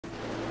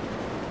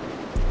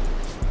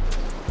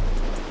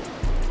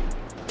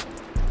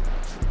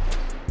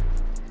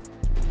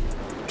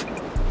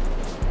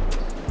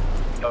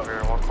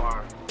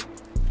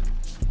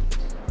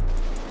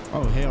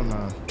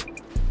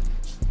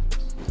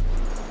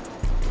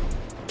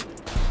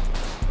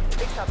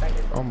stop back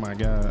here. Oh my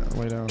god,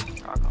 lay down.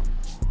 I'll come.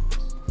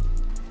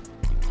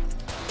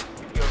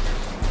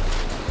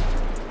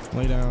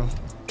 Lay down.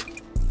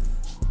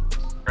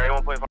 Great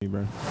 1.5. Hey,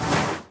 bro.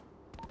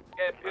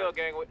 Yeah, Bill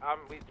gang, what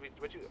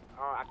you,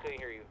 I couldn't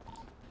hear you.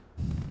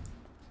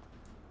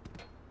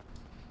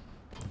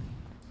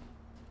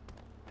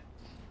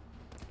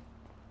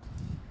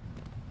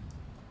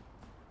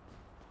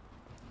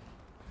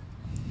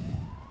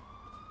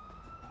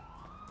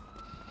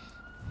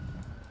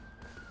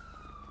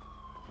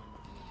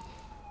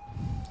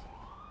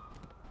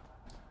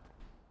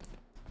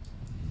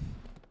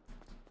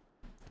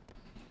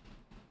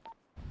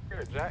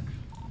 Here, Jax.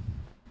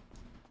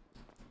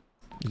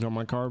 You got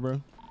my car,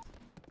 bro?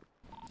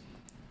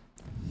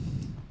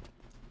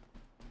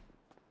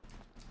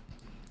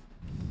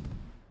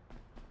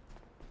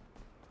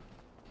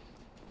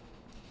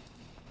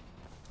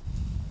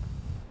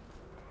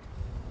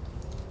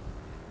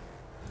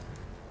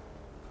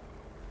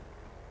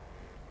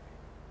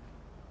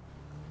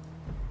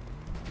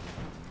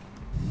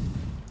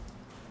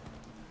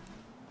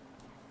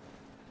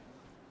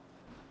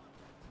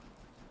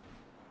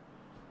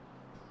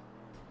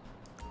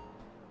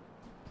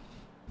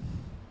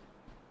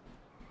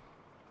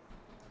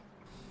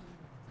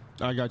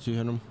 I got you,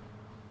 hit him.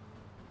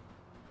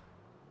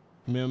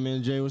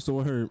 Mailman Jay, what's the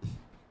word?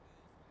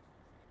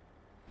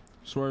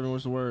 Swerving,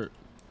 what's the word?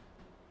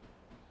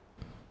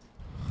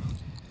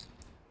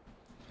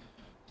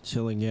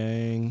 Chilling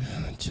gang,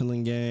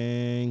 chilling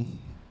gang.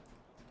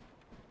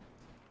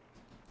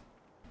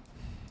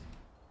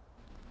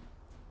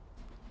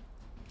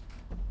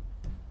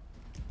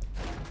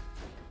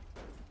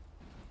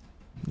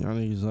 Y'all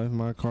niggas left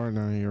my car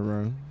down here,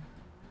 bro.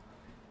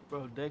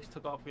 Bro, Dex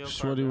took off your car.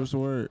 Shorty, what's the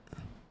word?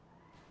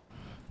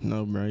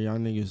 No, bro. Y'all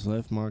niggas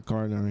left my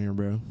car down here,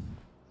 bro.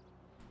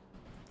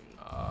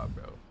 Nah,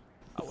 bro.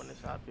 I wouldn't have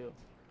shot Bill.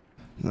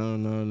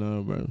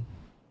 No, bro.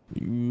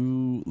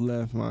 You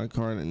left my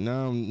car.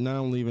 Now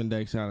I'm leaving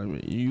Dex out of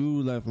it.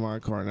 You left my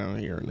car down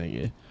here,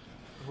 nigga.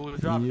 Who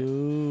was dropping it?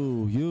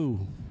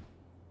 You.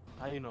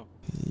 How you know?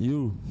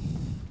 You.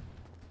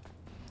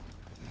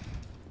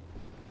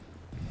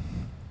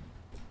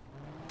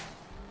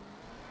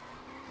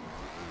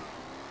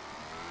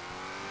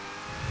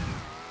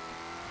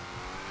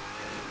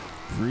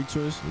 Free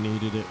choice,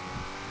 needed it.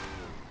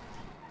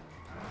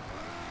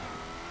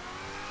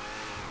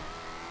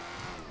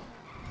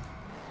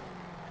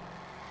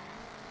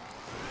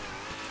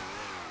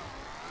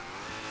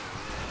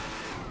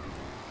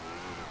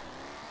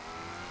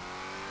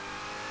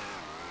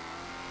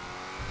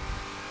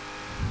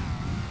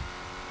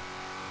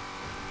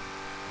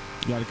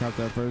 You gotta cop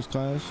that first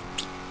class?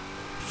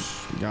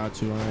 Got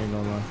to, I ain't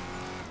gonna lie.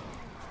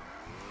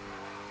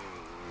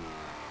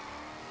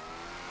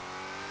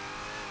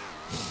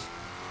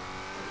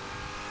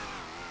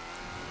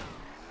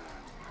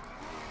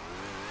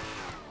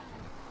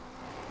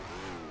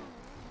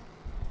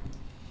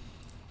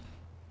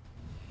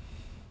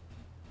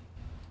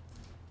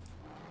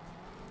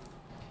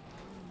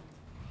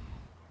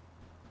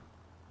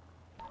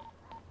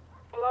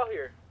 Hello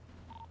here.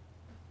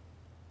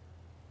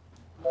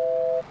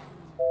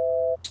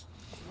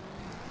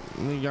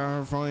 We got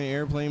her phone in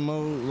airplane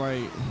mode,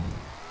 like.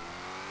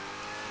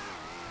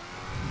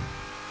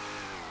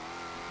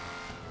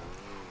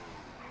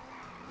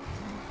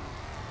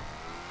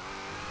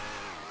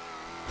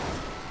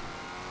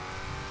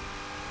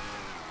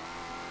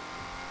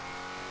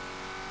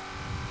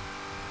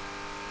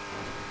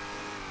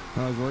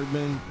 How's work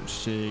been?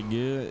 Shit,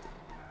 good.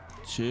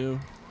 Chill.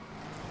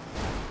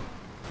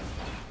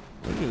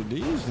 Look at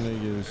these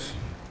niggas.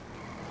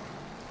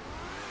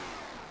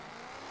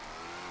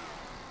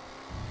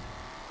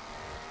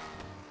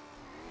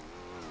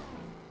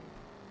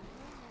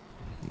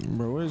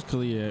 Bro, where's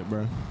Khalid at,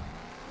 bro?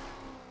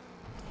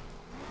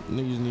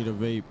 Niggas need a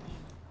vape.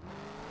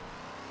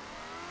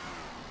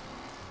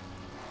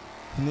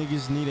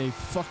 Niggas need a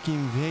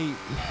fucking vape.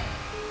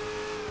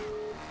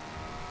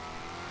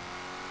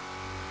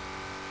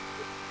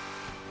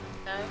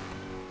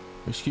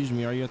 Excuse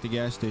me, are you at the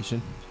gas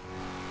station?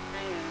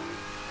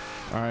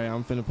 I am. Alright,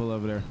 I'm finna pull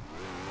over there.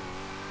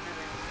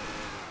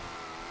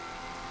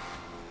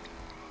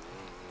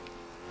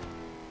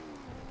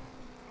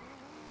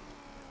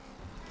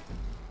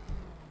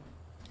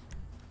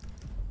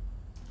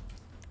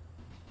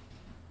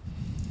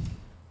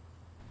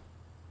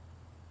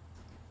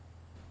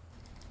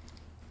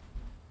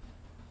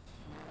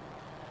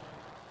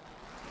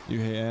 You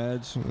hate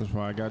ads? That's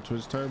why I got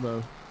Twitch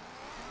Turbo.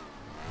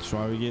 That's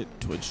why we get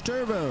Twitch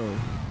Turbo.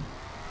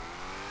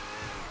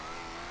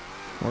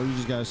 Or you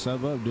just gotta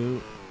sub up,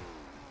 dude.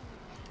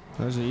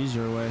 That's an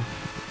easier way.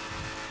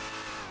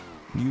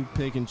 You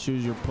pick and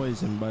choose your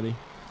poison, buddy.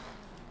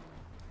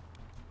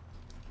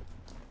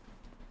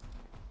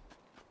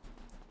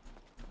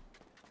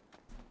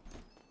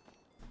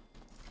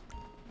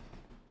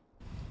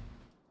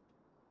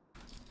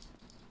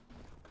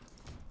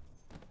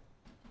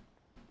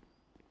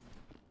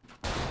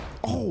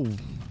 Oh,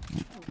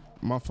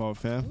 my fault,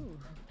 fam.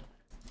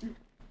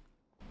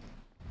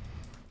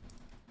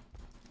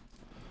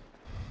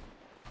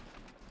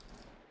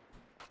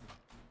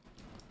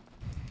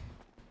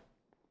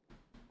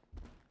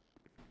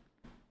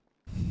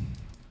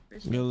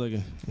 Good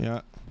looking.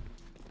 Yeah.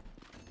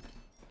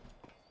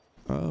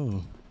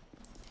 Oh.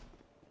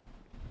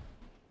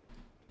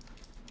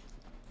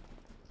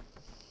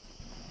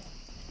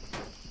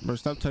 Bro,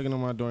 stop tugging on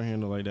my door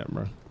handle like that,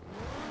 bro.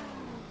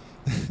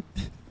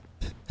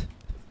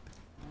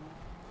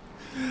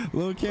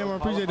 Little Cam, I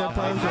appreciate that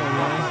prime shot,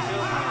 man.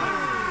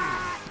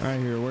 All right,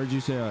 here. Where'd you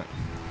say that?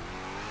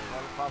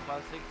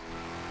 556.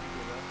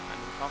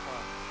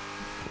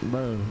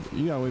 Bro,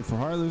 you gotta wait for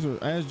Heartless or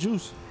Ass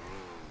Juice.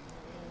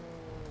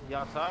 You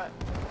outside?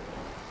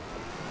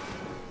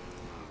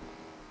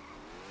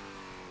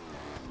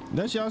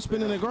 That's y'all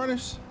spinning the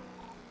garters?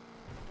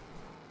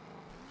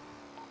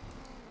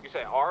 You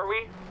say, are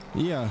we?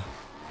 Yeah.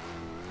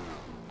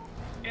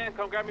 Yeah,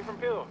 come grab me from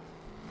Pill.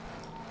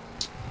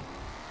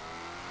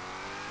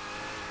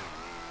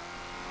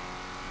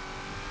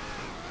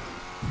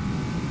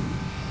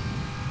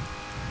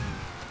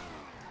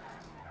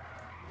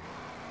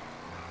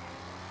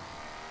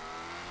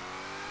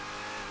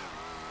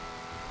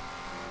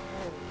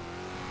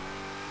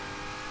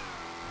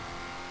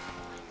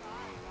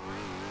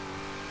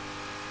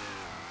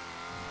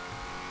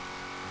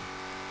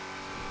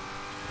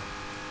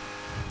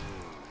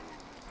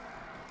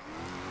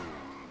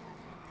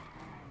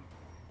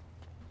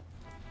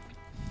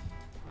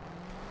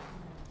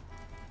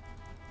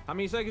 How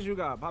many seconds you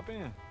got? Pop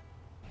in.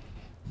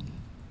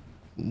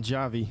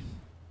 Javi.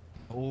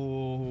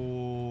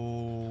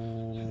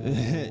 Oh.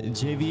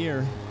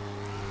 Javier.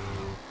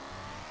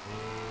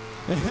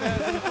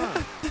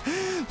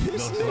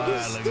 This Go nigga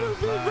slide, stupid,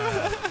 bro.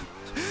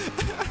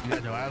 You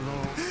got your eyes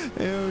on?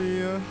 Hell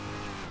yeah.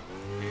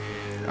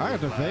 Yeah. I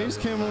got the slide, face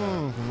go cam slide.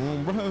 on,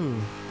 bro. Oh,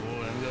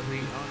 let me go see.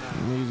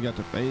 Niggas got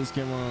the face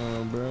cam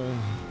on, bro.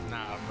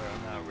 Nah, bro.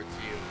 Nah, we're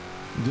chill.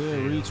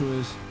 Good Damn.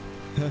 retwist.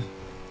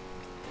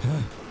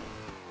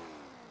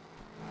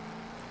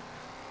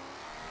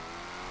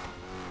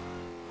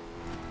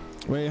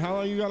 Wait, how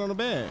long you got on the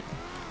bag?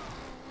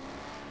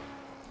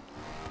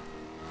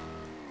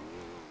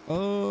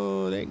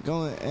 Oh, they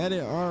going at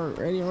it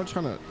already. I'm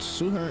trying to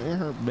sue her in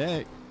her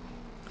back.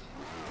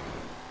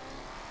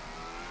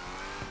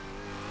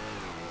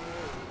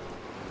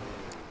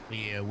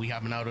 Yeah, we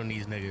hopping out on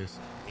these niggas.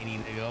 Any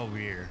nigga over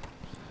here.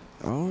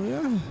 Oh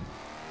yeah.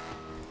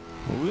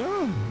 Oh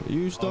yeah.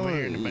 You Over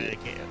here in the starting? bag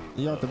camp.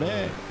 You out the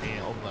bag?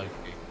 Yeah, over like,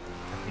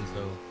 I think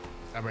so.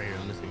 I'm right here.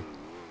 Let me see.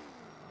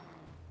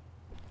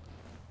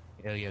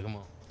 Hell yeah, come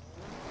on.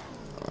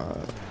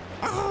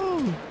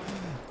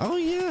 Oh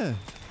yeah.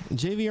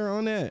 JVR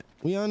on that.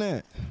 We on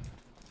that.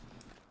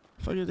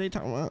 Fuck is they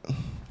talking about?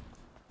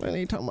 What are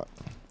they talking about?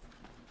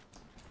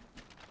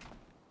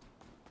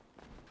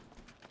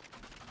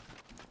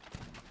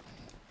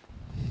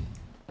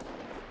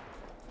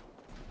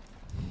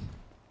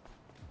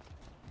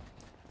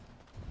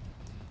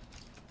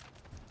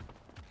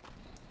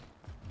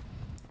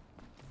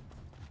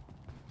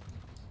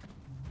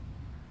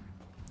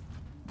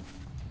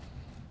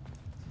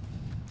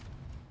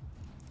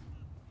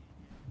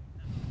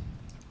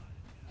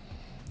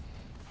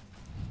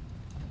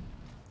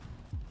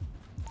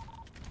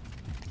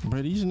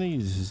 Bro, these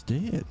niggas is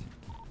dead.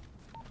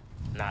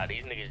 Nah,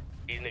 these niggas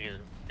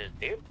just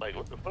dead. Like,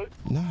 what the fuck?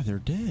 Nah, they're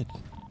dead.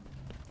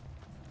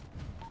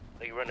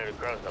 Like, running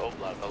across the whole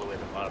block all the way to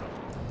the bottom.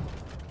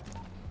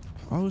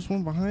 Oh, there's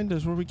one behind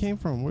us. Where we came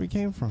from? Where we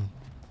came from?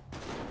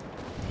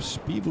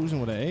 Speed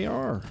boozing with an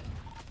AR.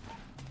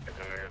 Here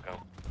come, here come.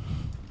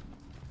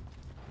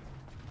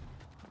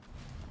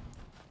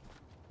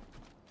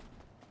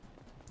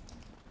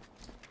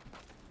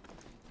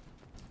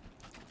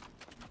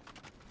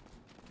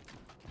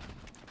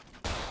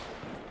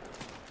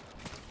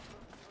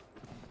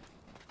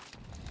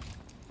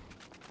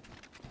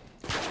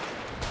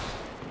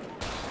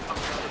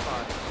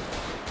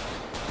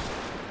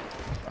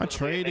 I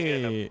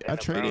traded. I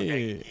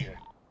traded.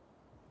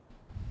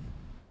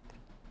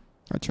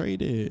 I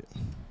traded.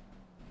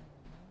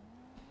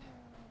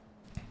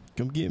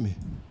 Come get me.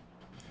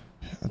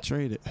 I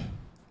traded.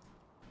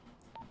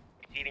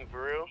 Eating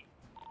for real?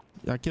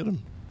 I killed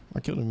him. I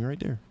killed him. You're right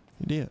there.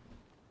 You did.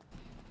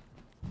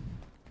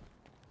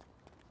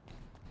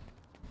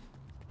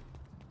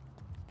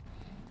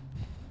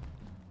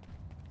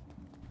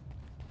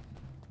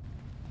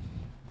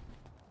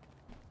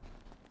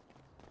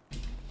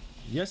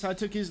 Yes, I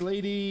took his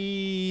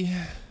lady.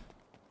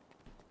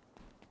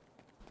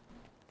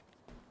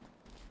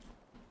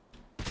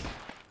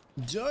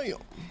 Damn. Your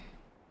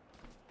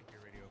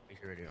radio.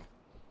 Fix your radio.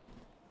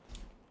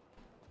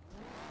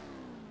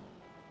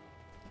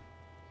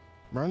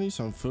 Bro, I need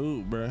some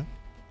food, bro.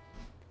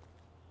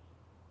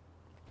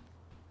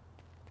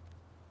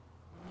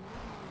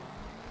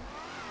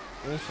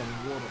 And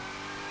some water.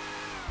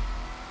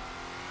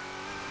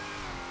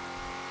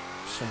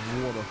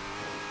 Some water.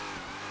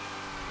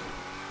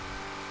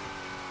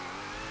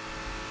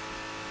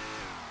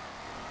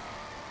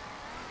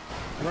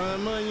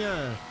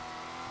 Ramanya.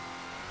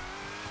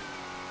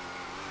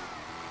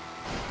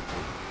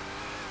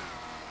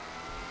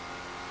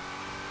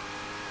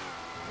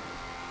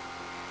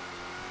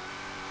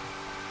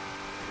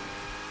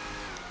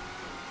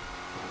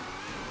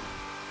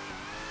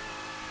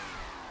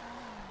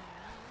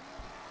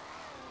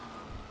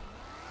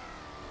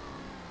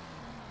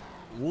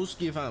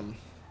 Wooski fam.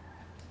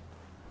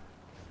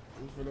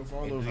 For the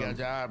follow You got a fam.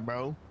 job,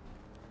 bro.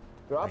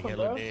 Drop I him, got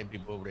little bro. dead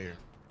people over there.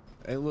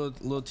 Hey,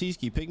 little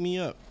T-Ski, pick me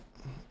up.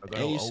 I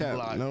got old ASAP.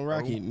 block, No bro.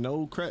 Rocky,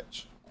 no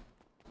crutch.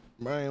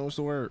 Brian, what's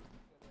the word?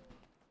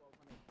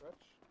 1200 crutch.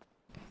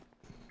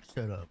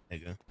 Shut up,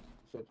 nigga.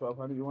 Shit,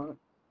 1200. You want it?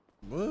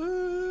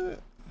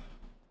 What?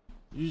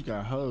 You just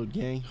got hoed,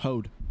 gang.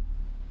 Hoed.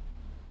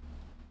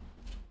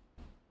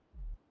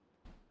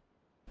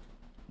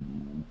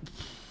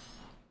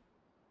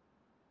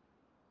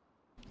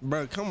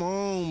 Bro, come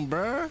on,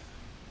 bro.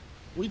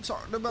 We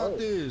talked about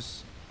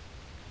this.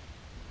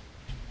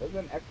 There's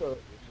an echo. This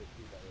shit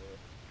too, by the way.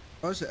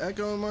 Oh, it's an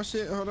echo in my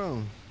shit? Hold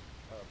on.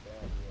 Oh,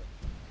 bad,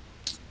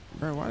 yeah.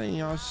 Bro, why didn't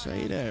y'all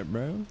say that,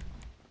 bro?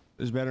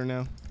 It's better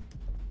now.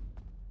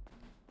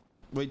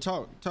 Wait,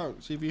 talk.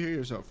 See if you hear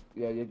yourself.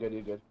 Yeah, you're good.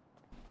 You're good.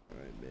 All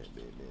right, bad.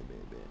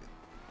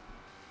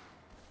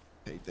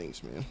 Hey,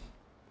 thanks, man.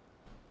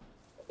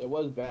 It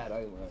was bad.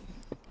 I went.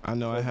 I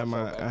know. I have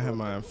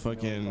my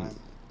fucking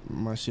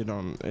my shit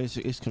on.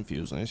 It's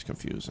confusing. It's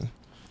confusing.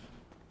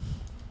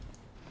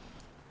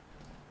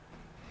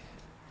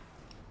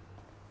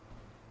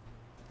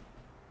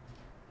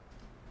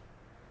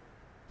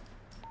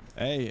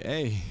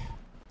 Hey.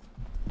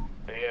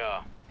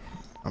 Yeah.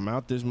 I'm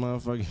out this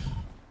motherfucker.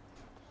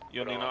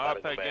 You don't need no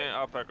iPad game?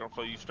 I'll pack them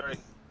for you straight.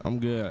 I'm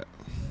good.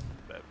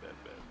 Bet.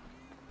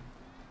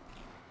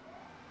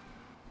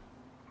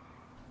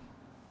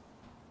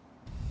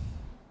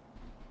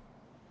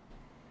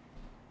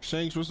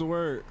 Shanks, what's the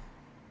word?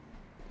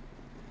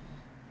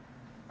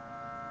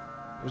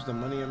 What's the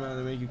money amount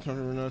to make you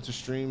comfortable enough to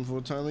stream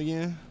full time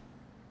again?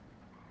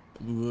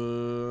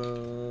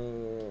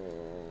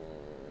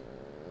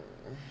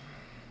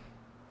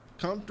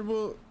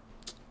 Comfortable?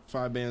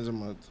 5 bands a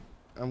month.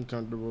 I'm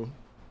comfortable.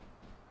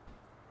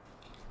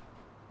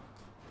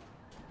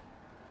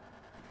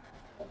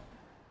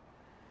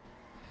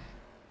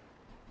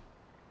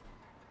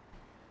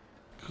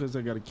 Because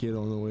I got a kid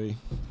on the way.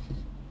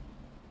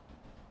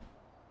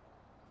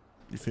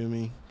 You feel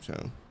me? So.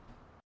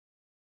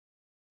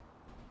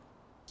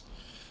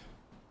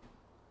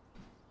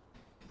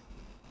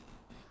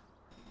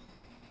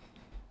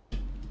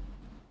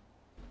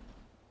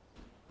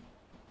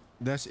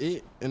 That's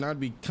it, and I'd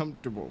be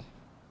comfortable.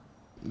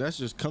 That's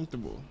just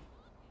comfortable.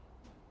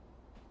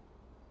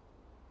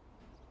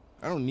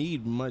 I don't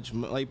need much,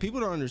 like, people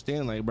don't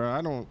understand, like,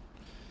 bro,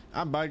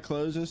 I buy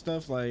clothes and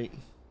stuff, like,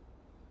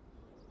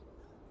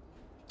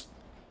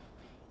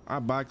 I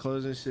buy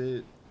clothes and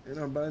shit, and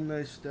I buy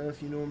nice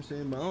stuff, you know what I'm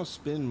saying, but I don't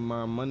spend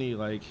my money,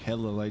 like,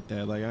 hella like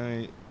that, like, I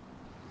ain't,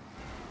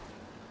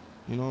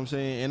 you know what I'm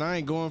saying, and I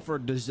ain't going for,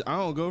 I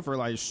don't go for,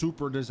 like,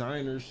 super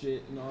designer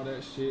shit and all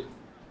that shit.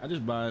 I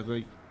just buy,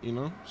 like, you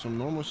know, some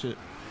normal shit.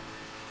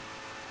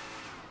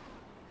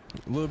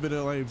 A little bit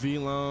of like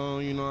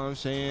V-Long, you know what I'm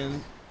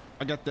saying?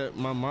 I got that,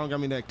 my mom got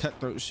me that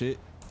cutthroat shit.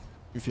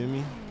 You feel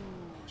me?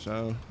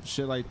 So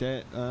shit like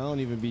that. I don't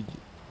even be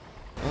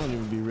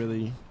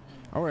really,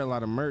 I wear a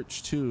lot of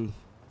merch too.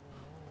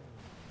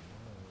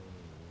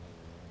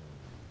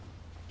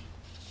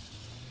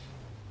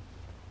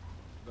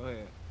 Go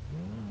ahead.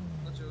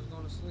 I thought you was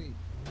going to sleep.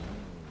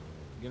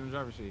 Get in the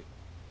driver's seat.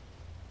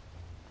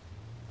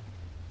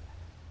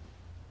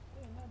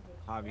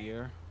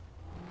 Javier.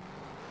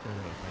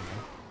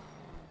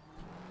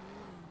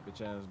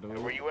 Bitch ass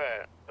dude. Where you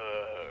at,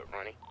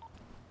 Ronnie?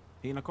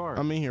 He in the car.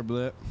 I'm in here,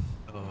 blood.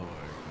 Oh,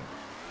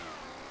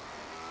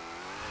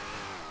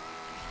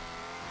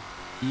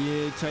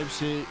 Yeah, type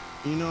shit.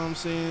 You know what I'm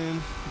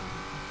saying?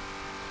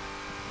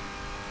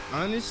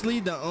 Honestly,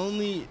 the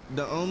only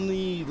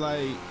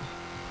like,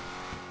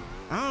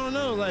 I don't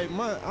know, like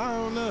I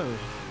don't know.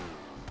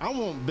 I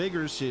want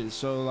bigger shit,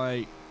 so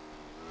like,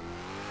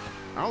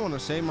 I want to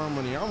save my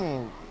money. I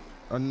want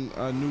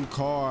a new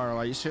car,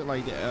 like shit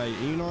like that.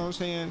 Like, you know what I'm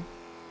saying?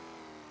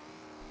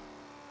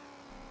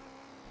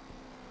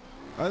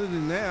 Other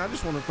than that, I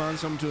just want to find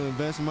something to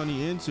invest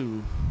money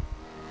into.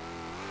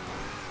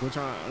 Which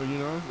you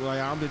know, like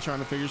I've been trying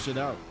to figure shit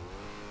out.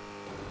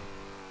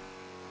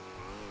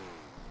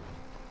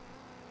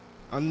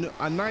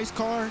 A nice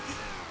car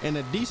and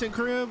a decent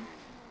crib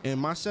and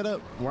my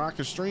setup where I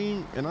can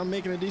stream and I'm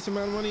making a decent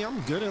amount of money.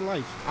 I'm good in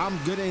life. I'm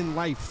good in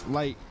life.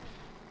 Like,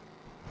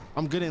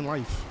 I'm good in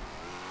life.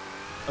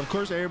 Of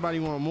course, everybody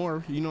want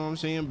more, you know what I'm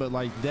saying? But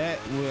like that,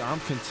 well, I'm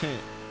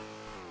content.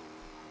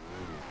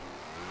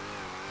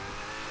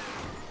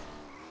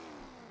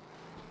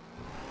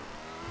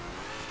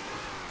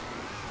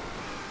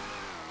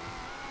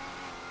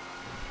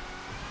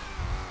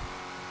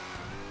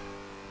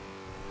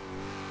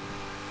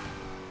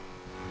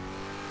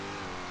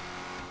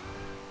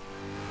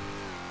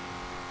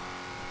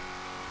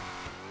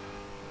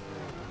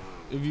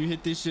 If you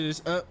hit this shit,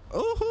 it's up.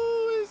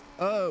 Oh, it's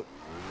up.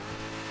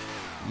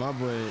 My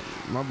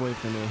boy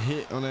finna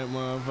hit on that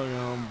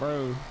motherfucker,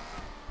 bro.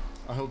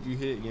 I hope you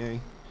hit, gang.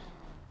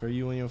 For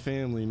you and your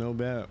family, no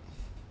doubt.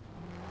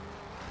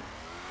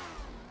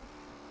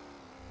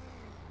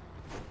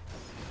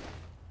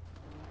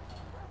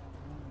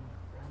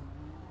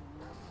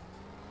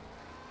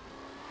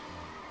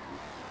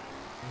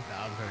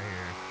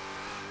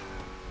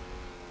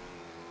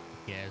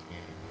 ass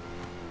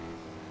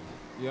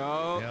game.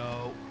 Yo.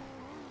 Yo.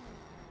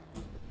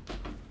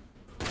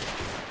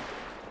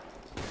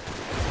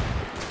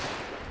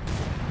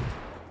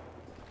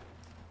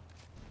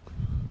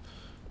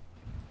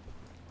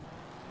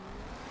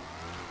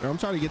 I'm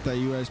trying to get that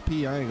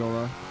USP. I ain't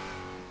gonna lie.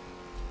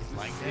 It's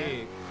like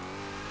Sick.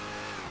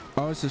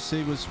 Oh, it's a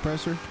SIG with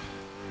suppressor.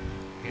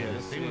 that. Yeah, the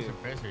that's single sick.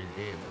 suppressor is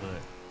dead,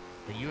 but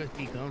the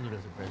USB comes with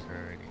a suppressor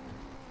already.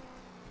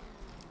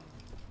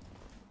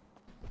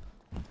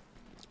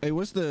 Hey,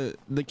 what's the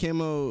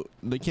camo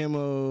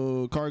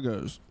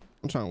cargos?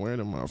 I'm trying to wear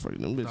them motherfuckers.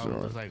 Them It's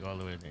bitches like all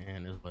the way at the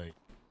end. It's like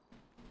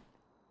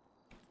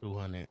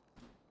 200.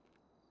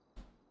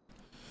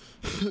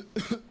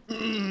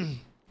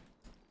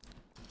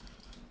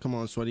 Come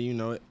on, sweaty, you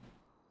know it.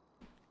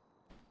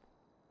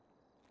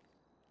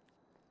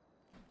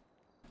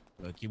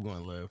 Keep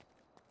going left.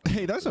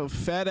 Hey, that's a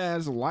fat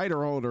ass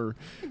lighter holder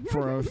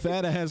for a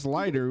fat ass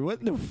lighter.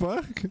 What the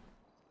fuck?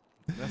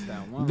 That's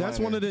that one. That's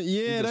lighter. one of the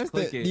You yeah. just That's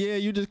click the it. yeah.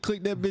 You just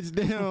click that bitch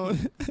down.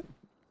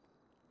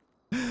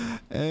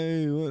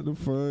 Hey, what the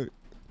fuck?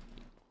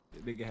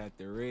 The nigga had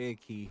the red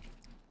key.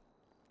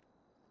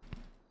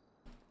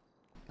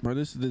 Bro,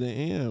 this is the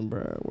end,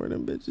 bro. Where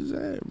them bitches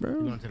at, Keep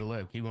bro? going to the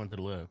left. Keep going to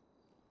the left.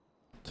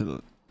 To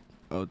the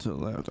to the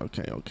left.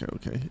 Okay.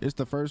 It's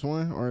the first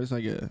one, or it's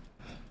like a.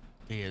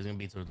 Yeah, it's gonna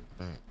be towards the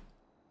front.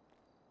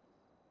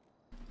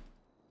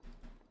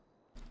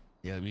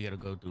 Yeah, we gotta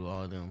go through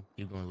all of them.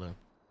 Keep going left.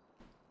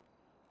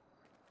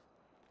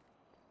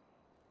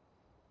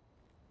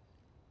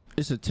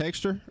 It's a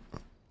texture.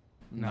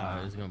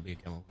 Nah, it's gonna be a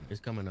camel. It's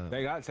coming up.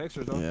 They got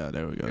textures though. Yeah,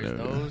 there we go. There's There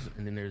we go. those,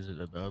 and then there's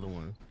the other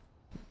ones.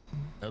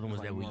 The other ones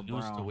like that we more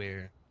used to brown.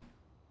 wear.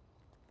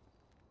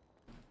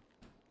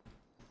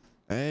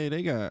 Hey,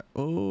 they got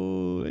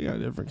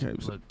different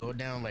capes. Look, go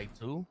down like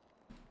 2.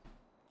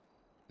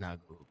 Nah,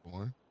 go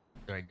one.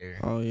 Right there.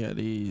 Oh yeah,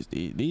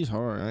 these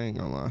hard. I ain't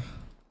gonna lie.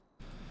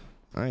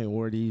 I ain't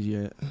wore these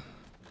yet.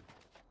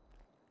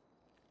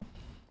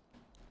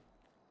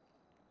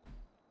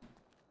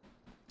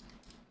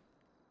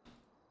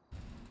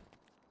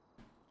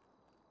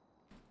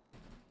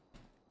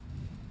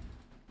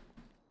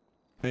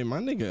 Hey, my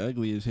nigga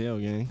ugly as hell,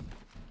 gang.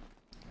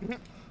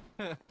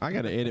 I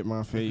gotta edit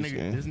my face,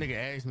 gang. This nigga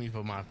asked me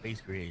for my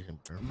face creation,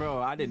 bro. Bro,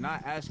 I did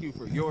not ask you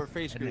for your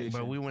face And then, creation.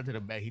 bro, we went to the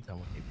back. He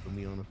talking about, hey, put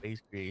me on the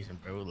face creation,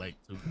 bro. Like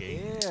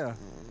 2K. Yeah.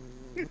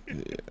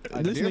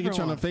 This nigga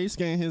trying to face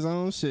scan his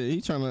own shit.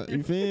 He trying to,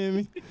 you feel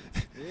me?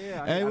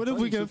 Yeah. Hey, what if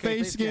we can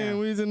face scan?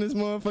 We was in this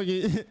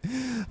motherfucker.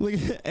 Look,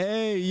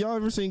 hey, y'all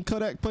ever seen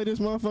Kodak play this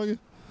motherfucker?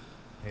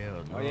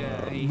 Hell no. Oh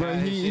yeah. But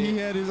he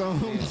had his own.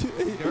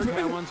 Dirk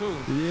had one too.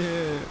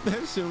 Yeah,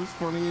 that shit was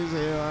funny as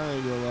hell. I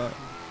ain't gonna lie.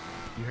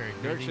 You heard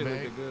Dirk Drizzy shit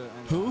back? looked good.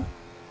 Who?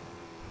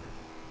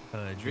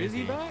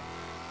 Drizzy back?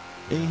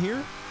 In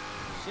here?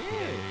 Shit.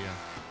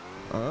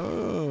 Yeah.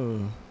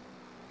 Oh.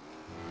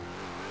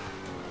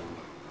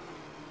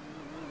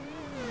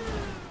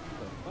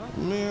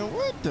 Man,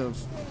 what the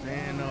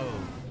Man, no.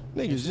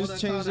 niggas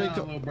just changed their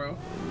bro.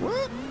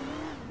 What?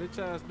 Bitch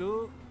ass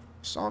dude.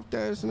 Soft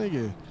ass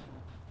nigga.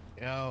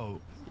 Yo.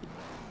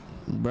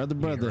 Brother.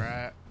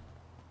 Right.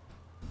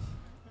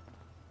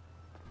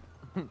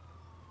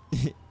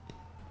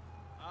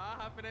 I'll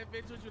hop in that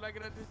bitch with you like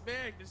it up this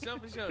bag. The show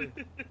for show.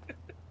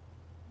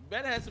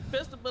 Better have some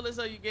pistol bullets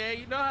on you, gang.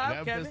 You know how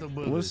I'm Pistol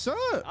coming. bullets. What's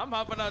up? I'm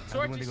hopping out went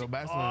torture to go shit.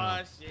 buy some.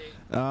 Oh, shit.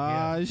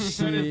 Ah, Yeah. Show this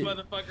shit.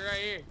 motherfucker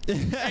right here.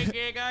 Hey,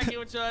 gang, I get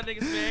with y'all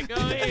niggas, man. Go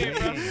ahead,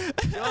 bro.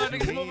 Y'all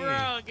niggas move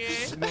around, We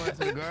gang. going to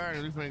the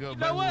garden. We finna go You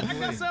buy know what? some I got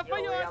bullets. something for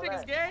y'all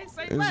niggas, gang.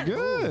 Say It's less.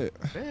 good.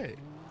 Bet.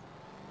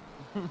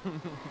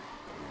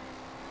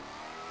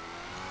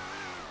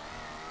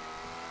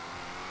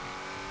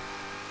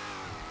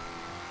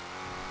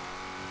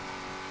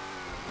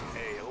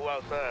 Hey, who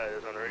outside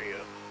is on the radio?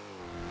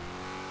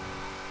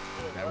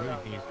 I really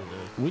think it's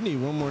the. We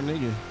need one more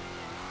nigga.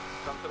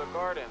 Come to the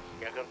garden.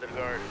 Yeah, come to the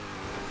garden.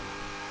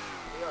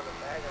 We on the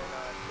bag or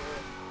not,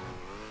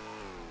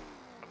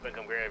 I'm gonna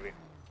come grab you.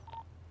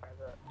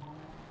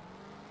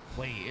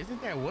 Wait,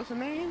 isn't that what's her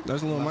name?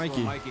 That's little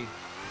Mikey. Mikey.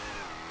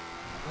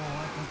 Oh,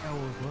 I thought that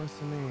was what's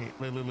her name.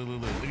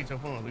 Look. Look at your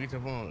phone. Look at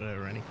your phone,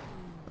 Ronny.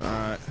 All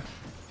right.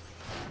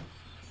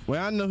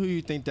 Well, I know who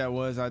you think that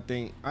was. I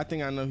think I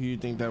know who you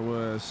think that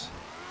was.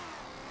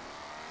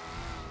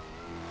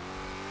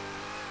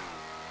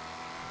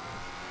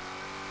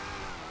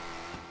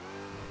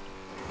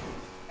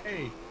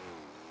 Hey,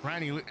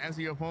 Ronny, look,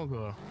 answer your phone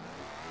call.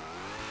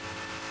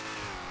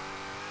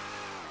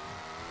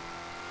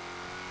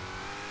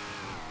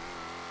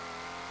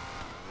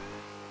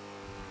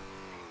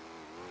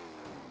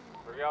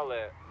 Where y'all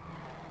at?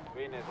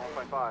 Venus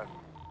 1.5.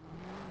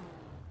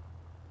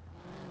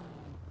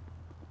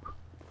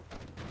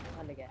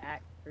 My nigga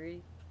Act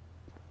 3.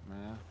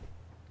 Man.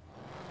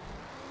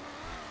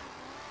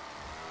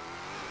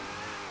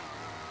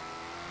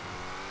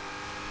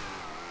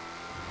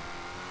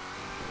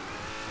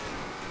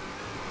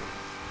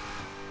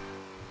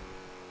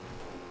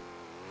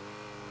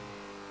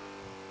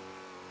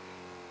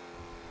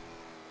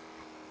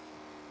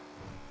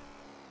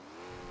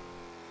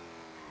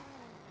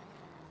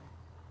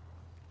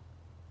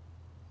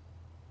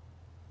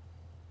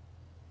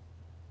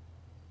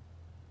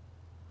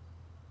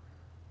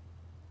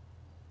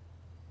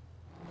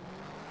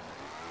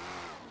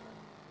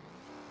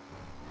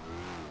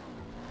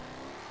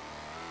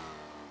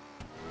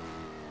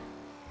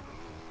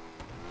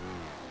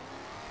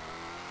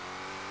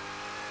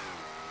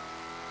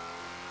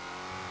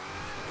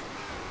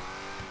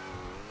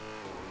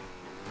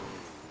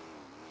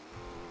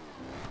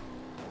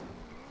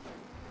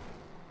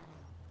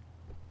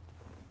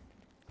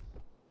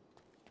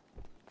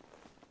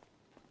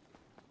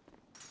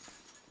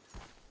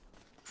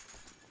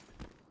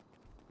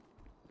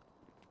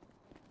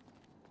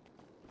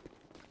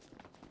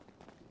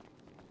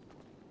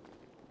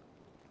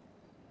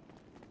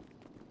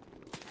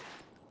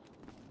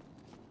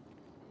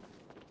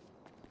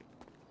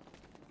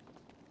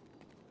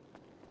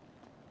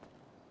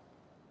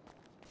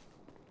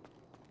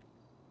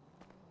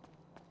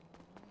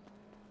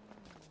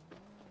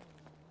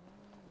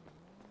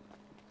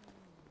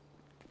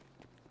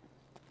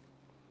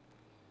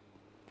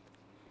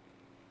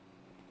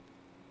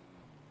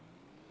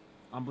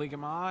 I'm blinking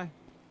my eye.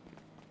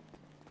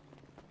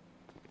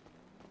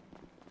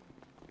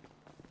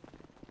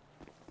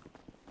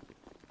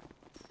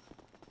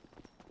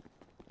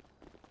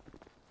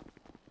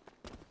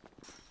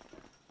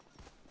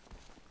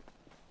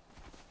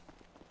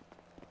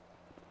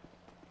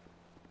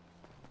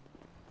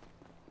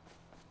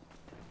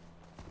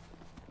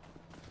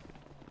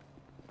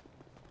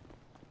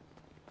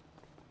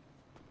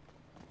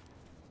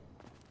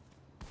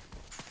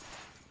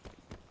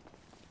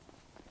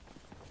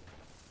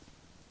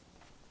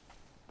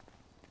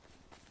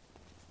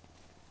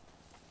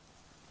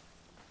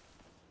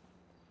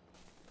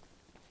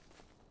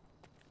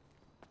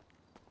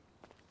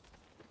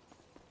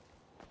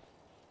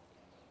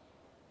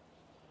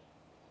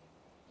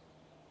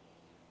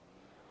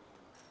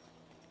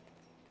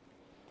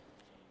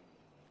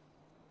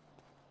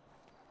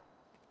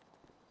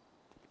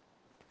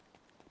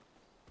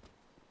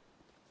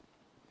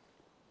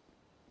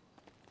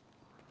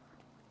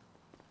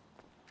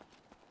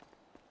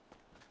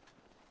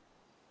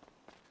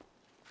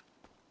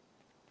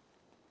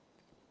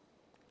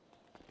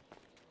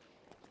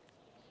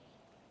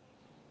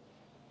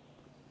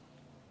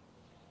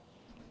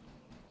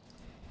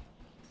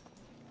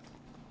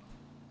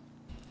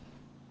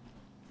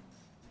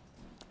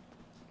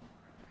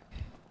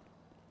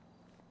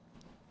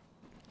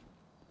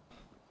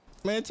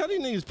 Man, tell these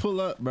niggas pull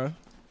up, bro.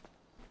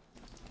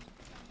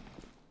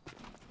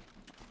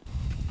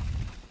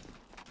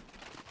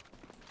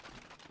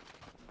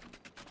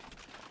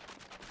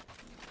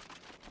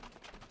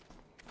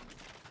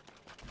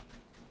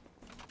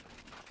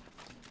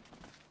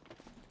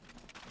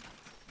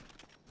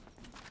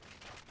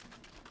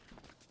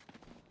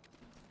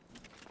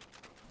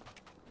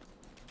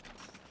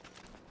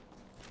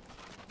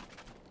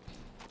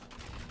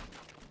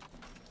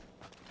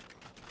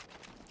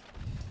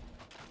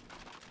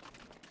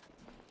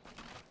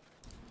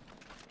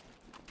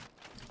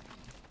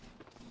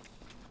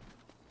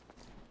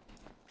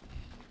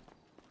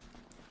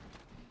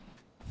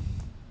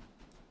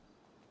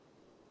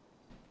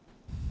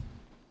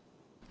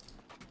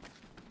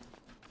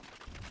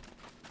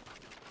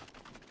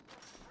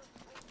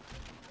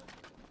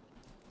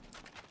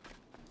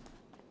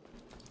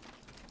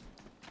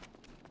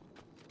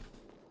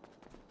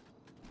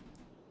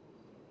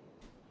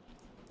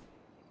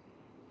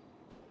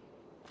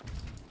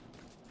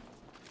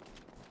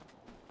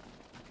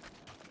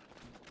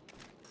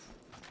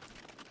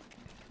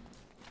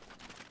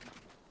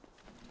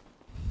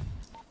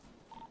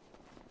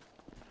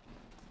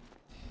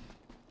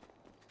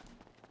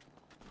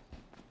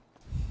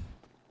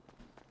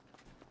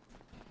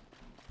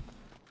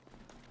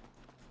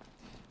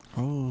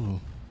 Oh.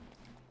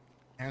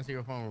 Answer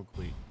your phone real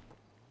quick.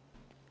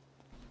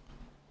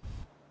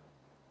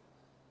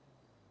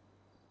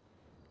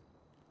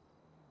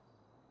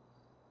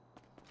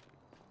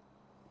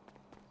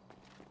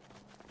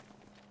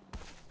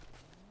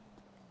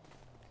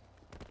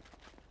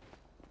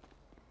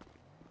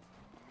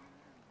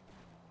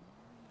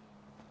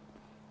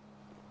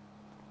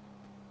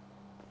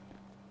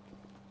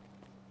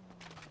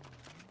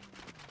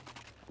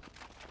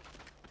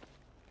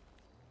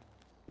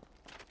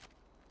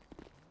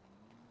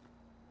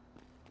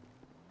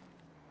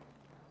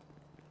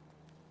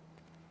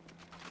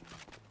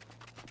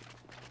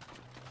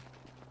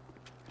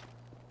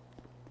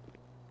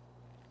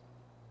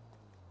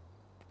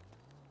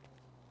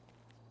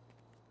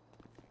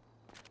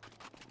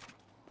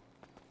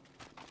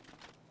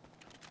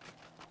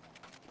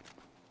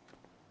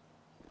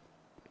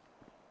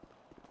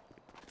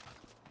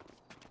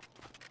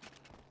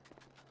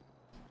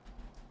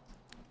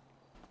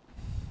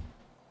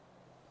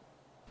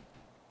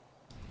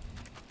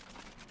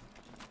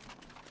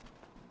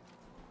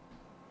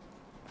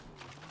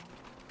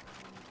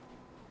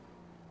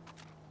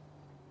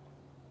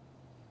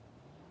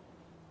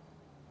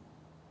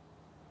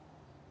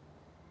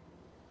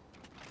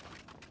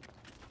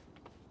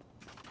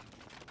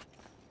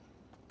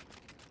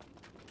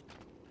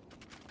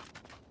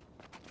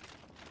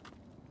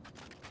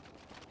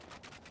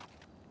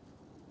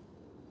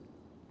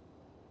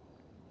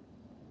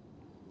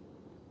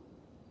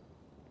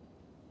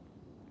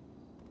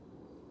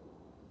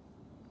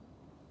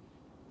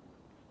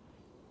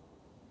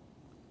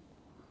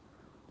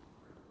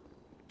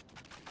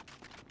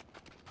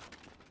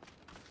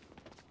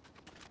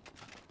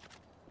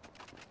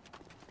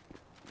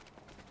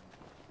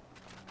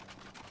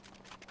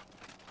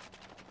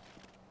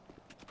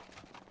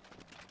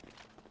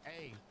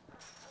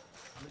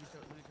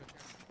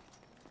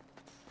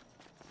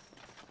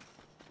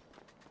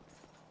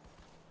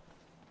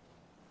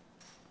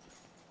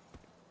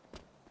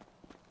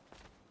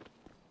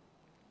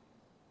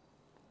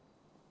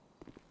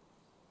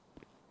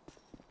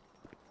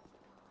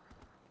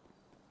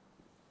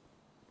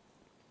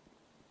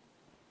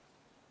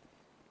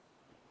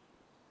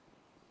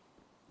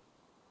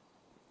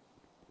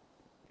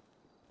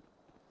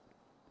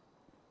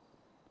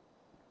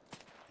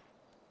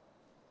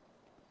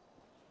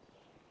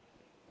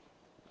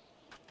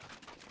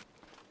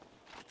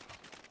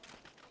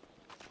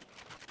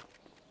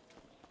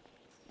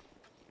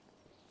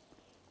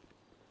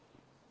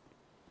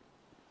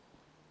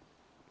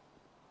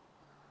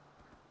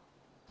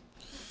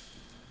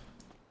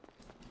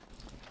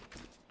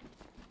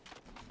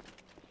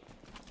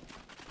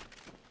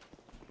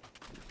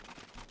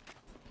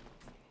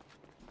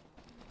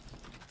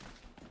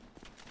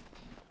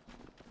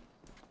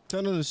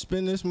 Tell them to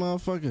spin this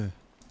motherfucker.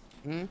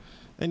 Hmm?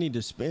 They need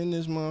to spin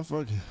this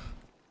motherfucker.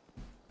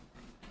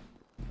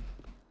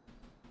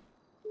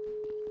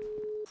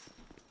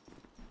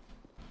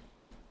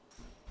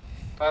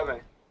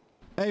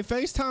 Hey,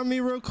 FaceTime me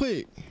real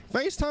quick.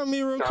 FaceTime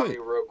me real quick.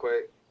 real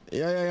quick.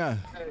 Yeah.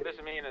 This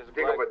is me and his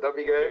Pick up a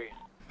W game.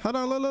 Hold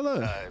on, look.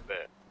 Alright,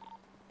 bet.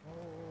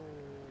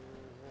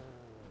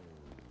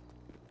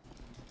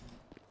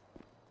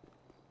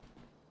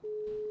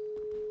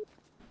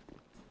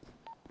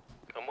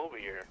 Come over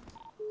here.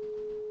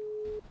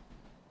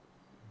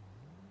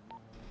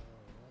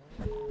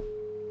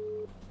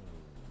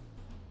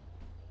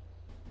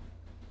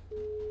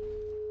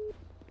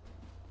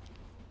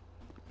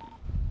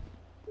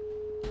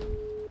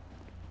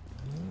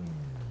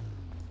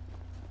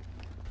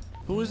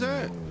 Who is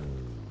that?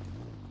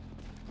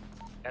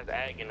 That's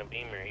Ag in the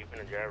Beamer. He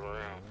finna drive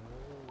around.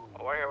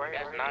 Oh, where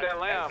That's that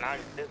lamb?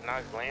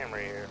 Knox Lamb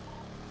right here.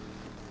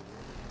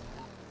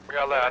 Where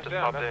y'all at? I just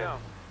popped in.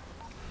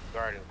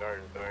 Garden.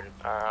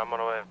 I'm on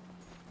the way.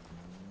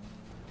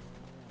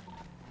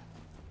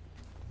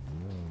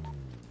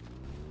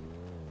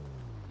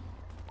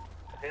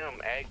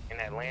 Him, Ag, and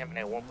that Lamb and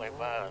that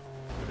 1.5.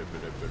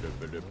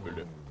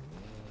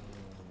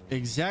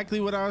 Exactly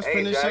what I was Hey,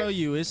 finna Jack, show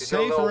you. It's get your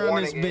safe little around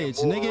warning this in.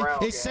 bitch, Move nigga.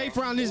 around, It's gang. safe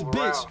around this Move bitch.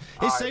 around.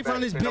 It's Alright, safe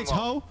around this bet. Spin bitch, them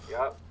ho. up.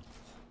 Yup.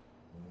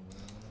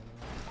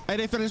 Hey,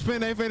 they finna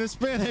spin.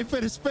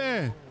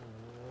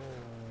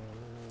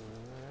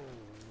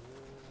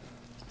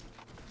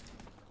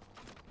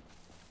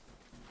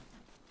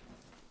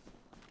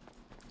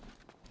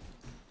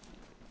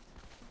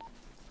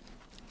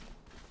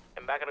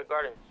 And back of the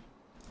garden.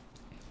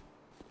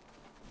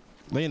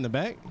 They in the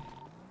back?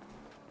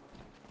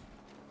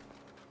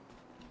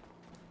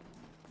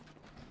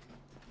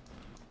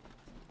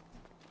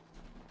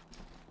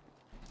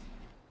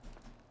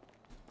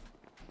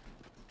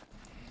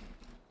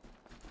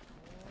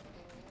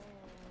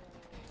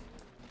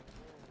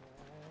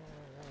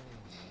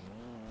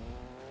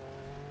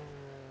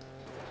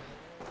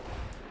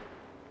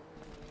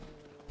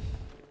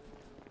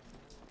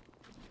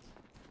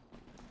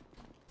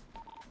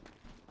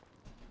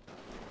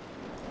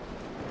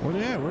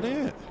 Where they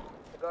at?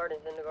 The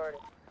garden's in the garden.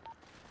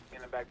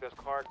 In the back of this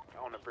car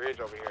on the bridge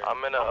over here.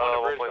 I'm in a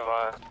on the bridge,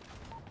 1.5.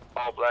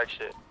 All black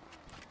shit.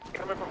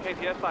 Coming from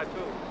KTS side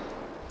too.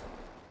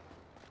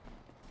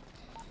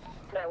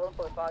 At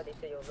 1.5, they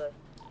say you're left.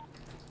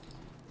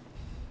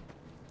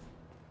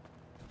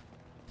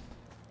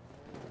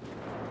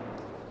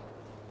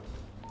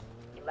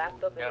 He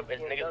lapped up. Yeah,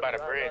 it's niggas by the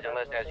bridge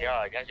unless that's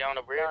y'all. That's y'all on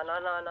the bridge?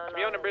 No.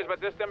 Be on the bridge,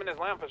 but this them in this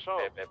lamb for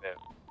sure. Bet.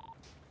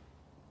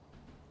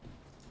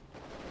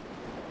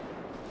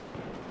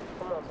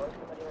 Come on, bro.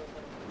 Somebody else.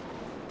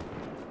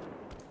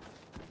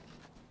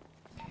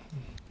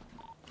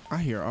 I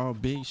hear all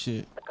big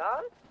shit. The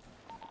god?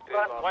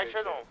 White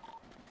shirt on.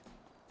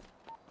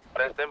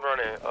 That's them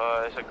running.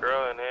 It's a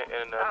girl and a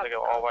nigga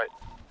all white.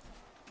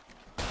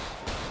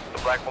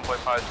 The black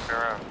 1.5 is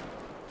coming around.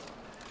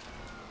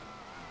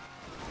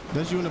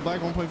 That's you in the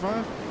black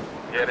 1.5?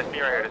 Yeah, that's me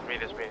right here.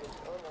 That's me.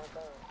 Oh my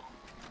god.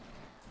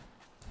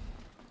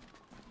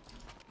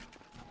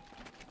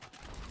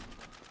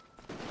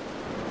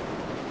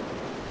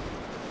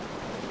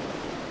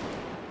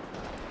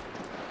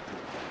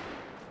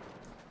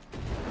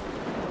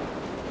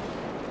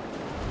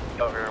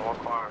 Over here in one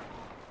car.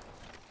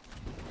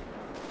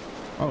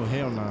 Oh,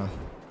 hell nah.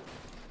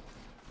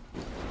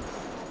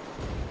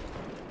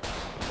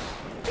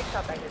 Big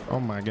top back here. Oh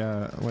my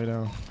god. Lay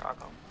down. I'll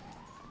come.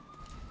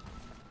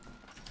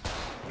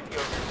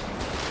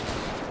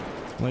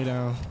 Lay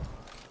down.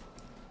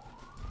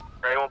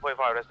 Right,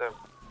 1.5, that's them.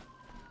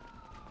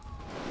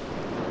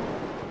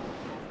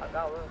 I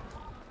got one.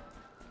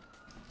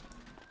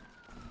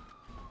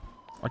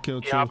 I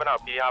killed He two. hopping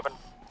out, P hopping.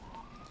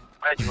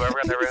 Alright, you ever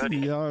got that red hoodie?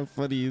 Y'all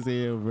funny as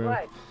hell, bro.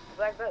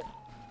 Black vest.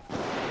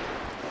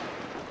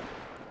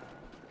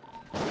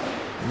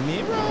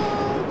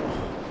 Mirror.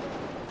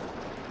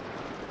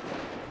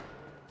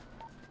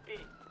 He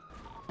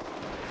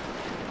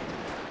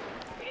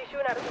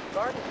shooting at us in the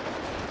garden.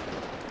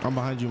 I'm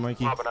behind you,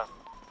 Mikey. Hopping out.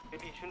 He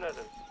shooting at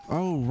us.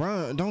 Oh,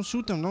 run. Don't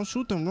shoot them, man.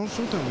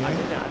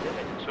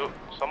 So,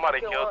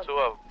 somebody killed two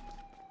of them.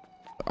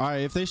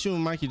 Alright, if they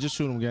shooting Mikey, just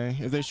shoot him, gang.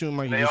 If they shooting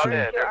Mikey, They just all shoot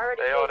him. dead.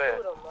 They all dead.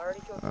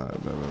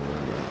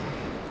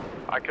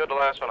 I killed the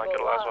last one.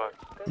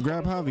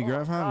 Grab Javi,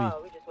 grab Javi.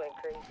 Oh, we just went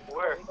crazy.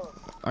 Where?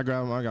 I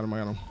got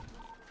him.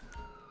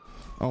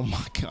 Oh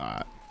my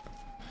god.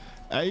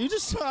 Hey, you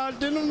just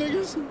charged in them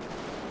niggas.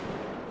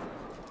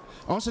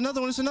 Oh, it's another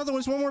one. It's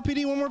one more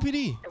PD.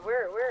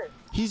 Where?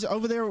 He's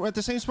over there at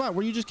the same spot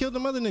where you just killed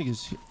them other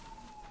niggas.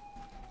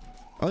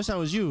 Oh, this that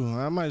was you.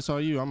 I might have saw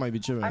you. I might be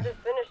tripping. I just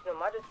finished him.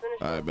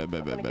 Alright, bet.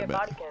 I'm gonna get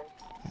body cam.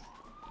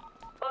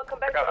 Oh, come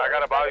back I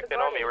got a body pin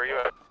on me. Where you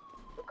at?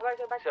 Come back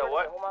to the back of the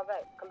garden. Hold my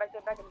back. Come back to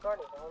the back of the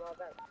garden. Hold my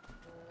back.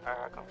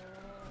 Alright, come.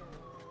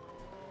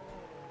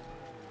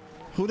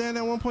 Who that in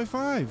that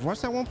 1.5?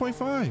 Watch that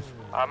 1.5.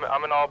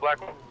 I'm in all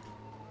black one.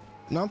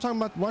 No, I'm talking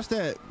about watch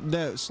that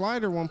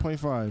slider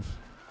 1.5.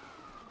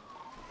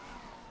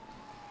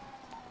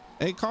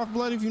 Hey, cough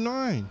blood if you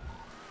 9.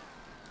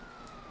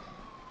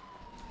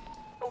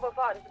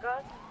 2.5, this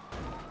gun?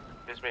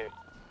 It's me.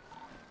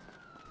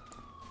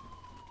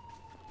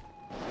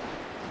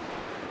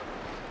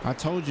 I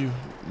told you.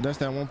 That's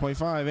that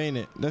 1.5, ain't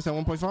it? That's that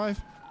 1.5?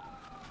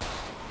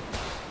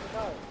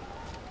 Gun.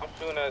 I'm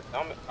shooting at.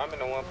 I'm in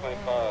the 1.5.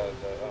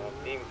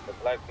 The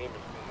black beam is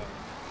shooting at.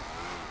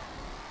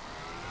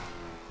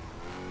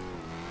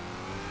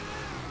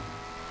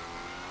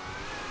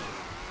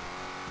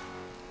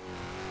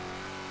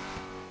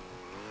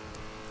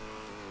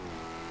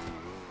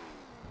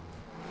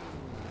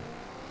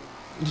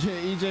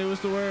 EJ,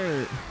 what's the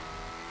word?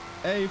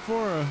 Hey,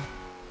 Fora.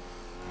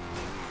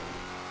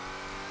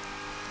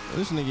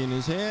 This nigga in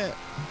his head.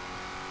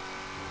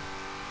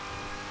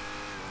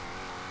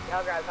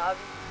 Y'all grab hobby?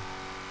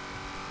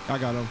 I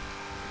got him.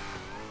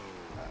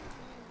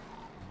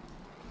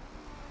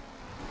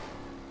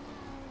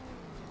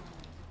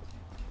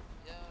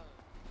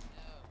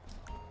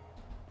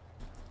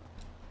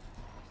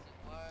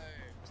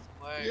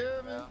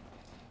 Yeah, man.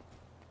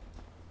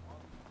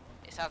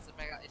 It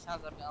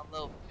sounds like a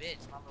little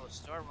bitch, my little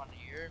store runner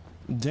here.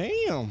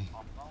 Damn.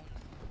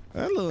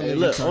 That little Hey, nigga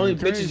look, only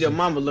crazy. bitch is your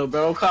mama, little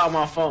bro. Don't call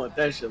my phone with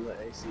that shit,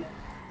 little AC.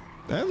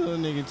 That little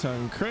nigga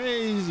talking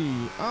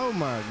crazy. Oh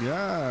my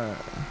god.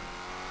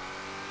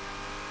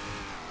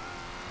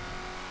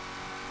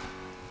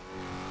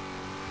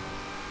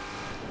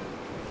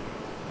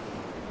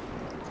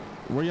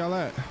 Where y'all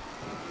at?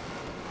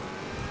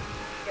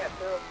 Yeah,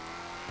 Bill.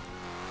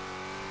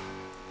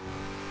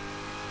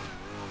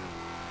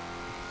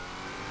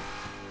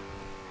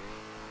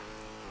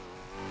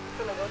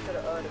 I'm gonna go to the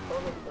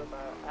corner for my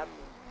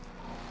apple.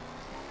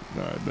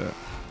 Alright, bet.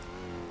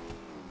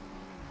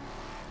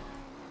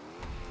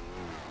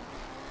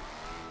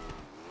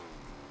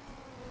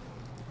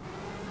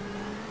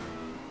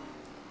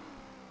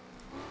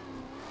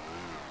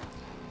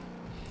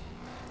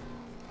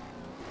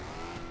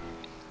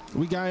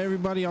 We got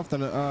everybody off the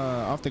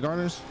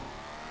gardeners.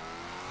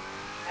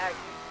 Ack,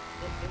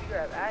 did you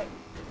grab Ack?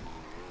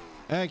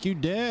 Ack, you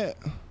dead?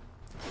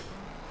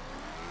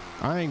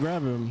 I ain't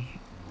grabbing him.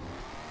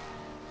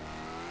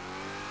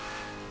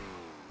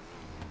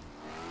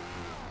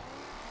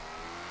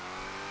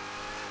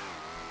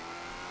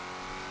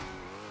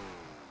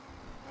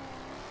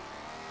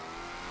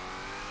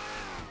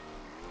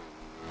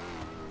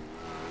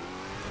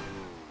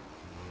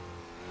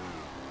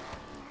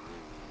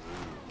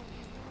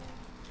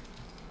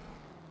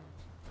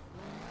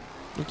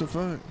 What the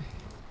fuck?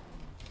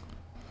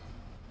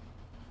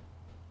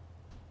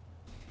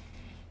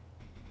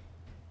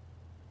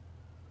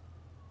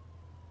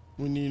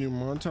 We need a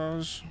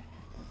montage.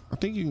 I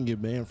think you can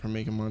get banned for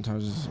making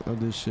montages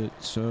of this shit.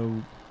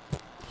 So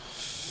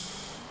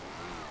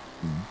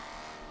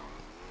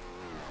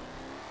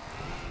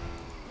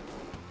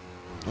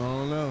I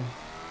don't know.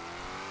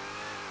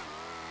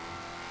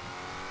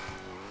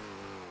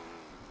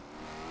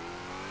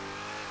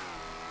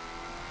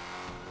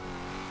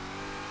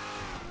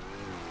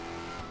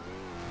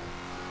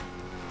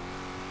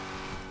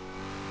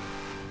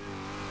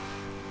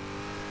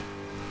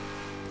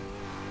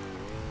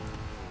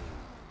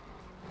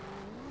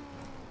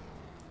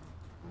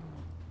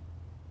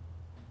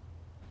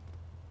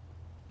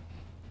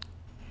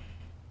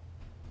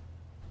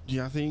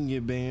 Yeah, I think you can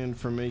get banned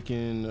for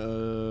making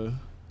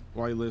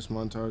whitelist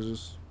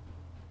montages.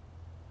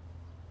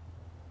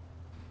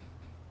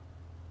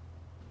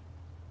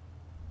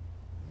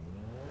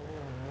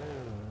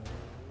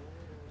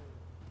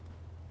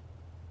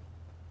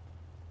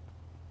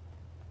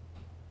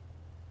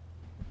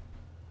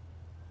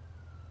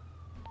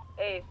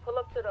 Hey, pull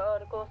up to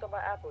the coast of my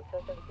apple.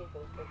 1017 for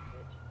this bitch.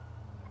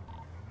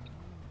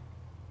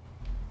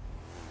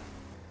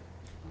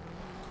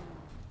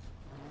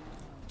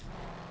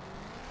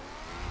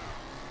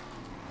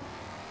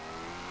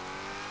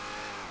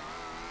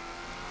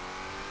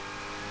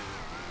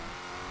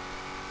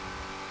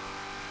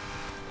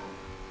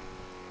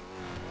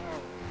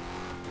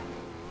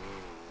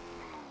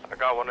 I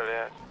got one of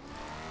that.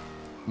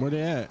 Where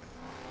they at?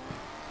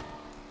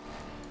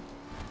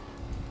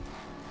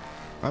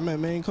 I'm at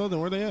Main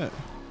Clothing. Where they at?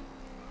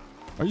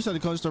 Oh, you said the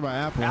clothing store by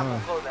Apple, Apple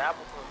huh? clothing,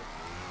 apple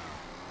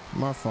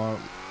clothing. My fault.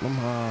 I'm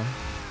high.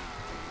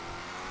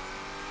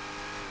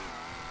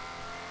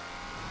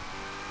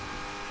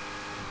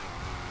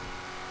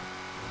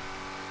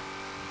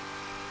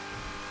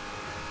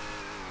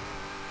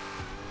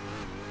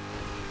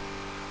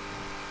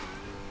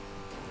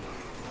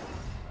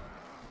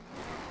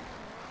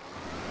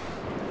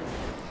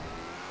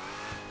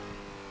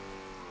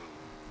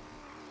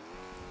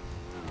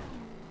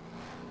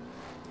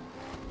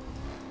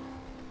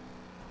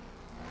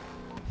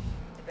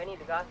 If I need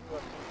the gospel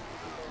up,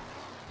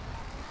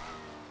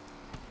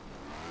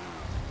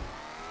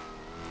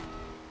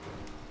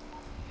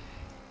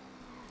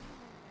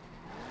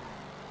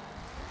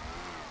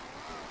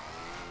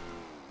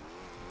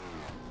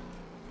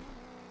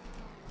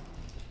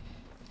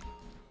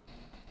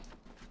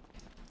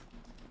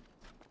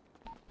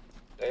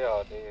 They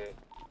all dead.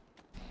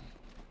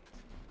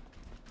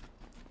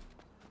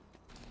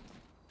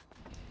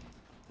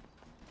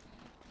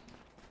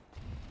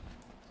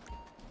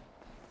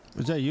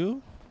 Is that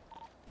you?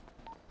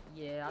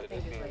 Yeah, I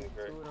think it's like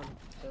 2 of them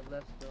to the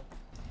left still.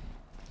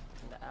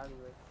 In the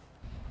alleyway.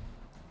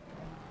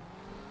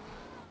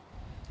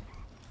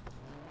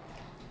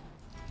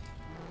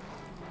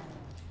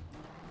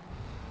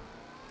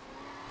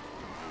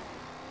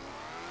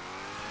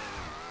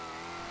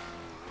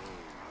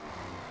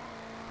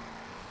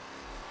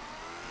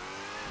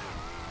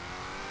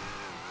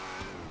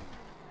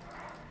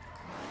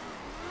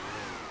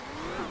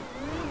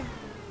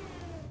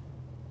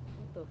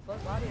 What the fuck?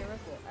 Why did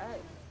arrest the axe?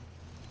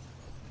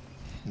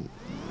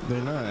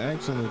 They're not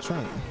axing the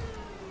trunk.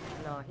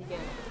 No, he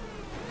can't.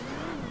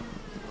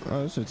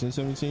 Oh, it's a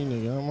 1017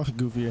 nigga. I'm a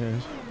goofy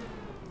ass.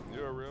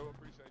 You're a real,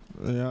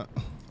 appreciate you. Yeah.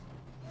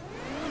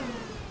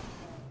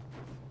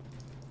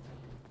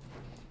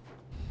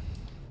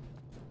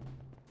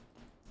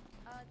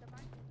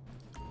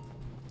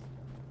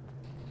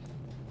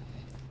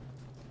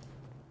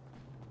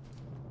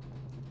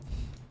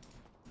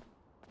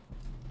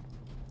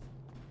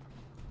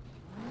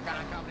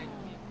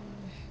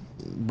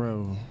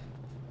 Bro,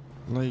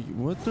 like,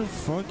 what the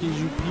fuck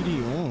is you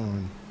PD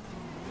on?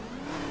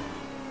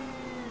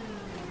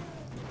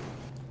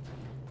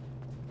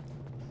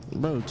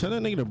 Bro, tell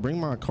that nigga to bring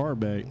my car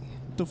back.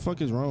 What the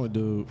fuck is wrong with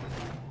dude?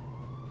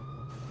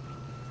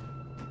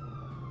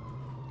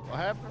 What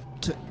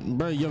happened?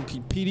 Bro, yo,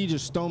 PD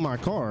just stole my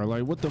car.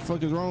 Like, what the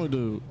fuck is wrong with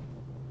dude?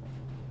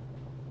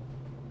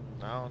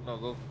 I don't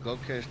know. Go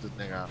catch the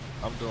nigga.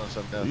 I'm doing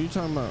something What else. you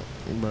talking about?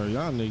 Bro,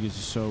 y'all niggas is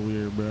so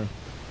weird, bro.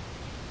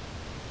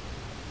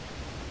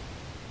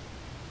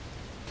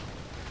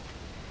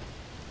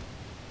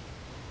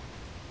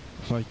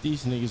 Like,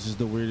 these niggas is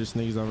the weirdest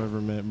niggas I've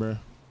ever met, bro.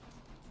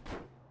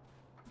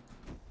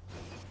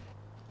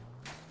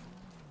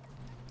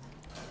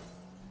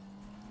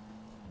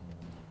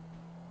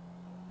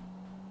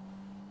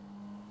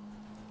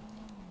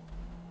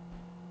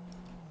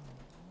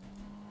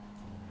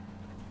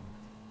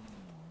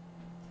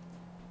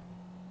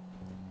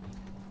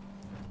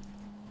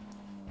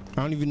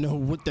 I don't even know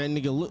what that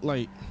nigga looked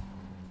like.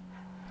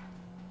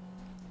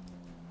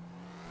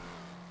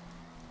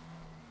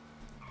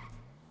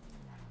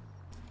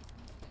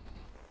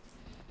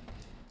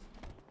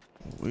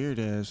 Weird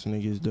ass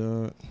niggas,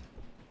 dog.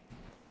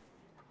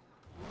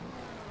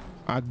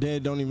 I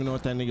dead don't even know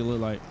what that nigga look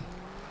like.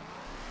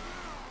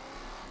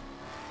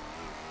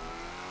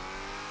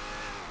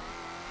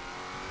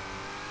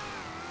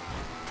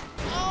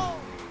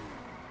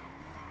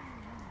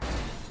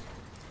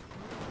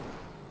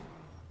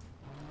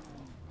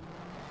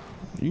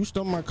 You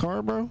stole my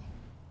car, bro?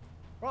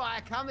 Bro, I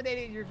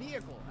accommodated your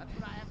vehicle. That's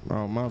what I have.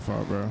 Oh, my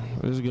fault, bro.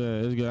 It's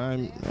good. It's good. I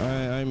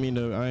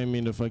ain't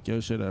mean to fuck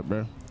your shit up,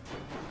 bro.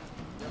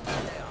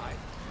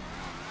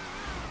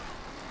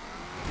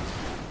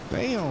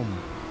 Damn.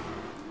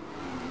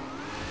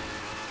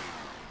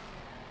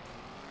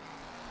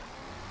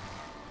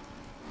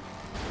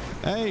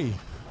 Hey.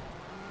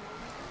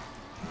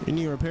 You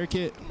need a repair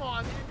kit? Come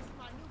on, man. This is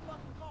my new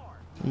fucking car.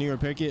 You need a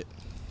repair kit?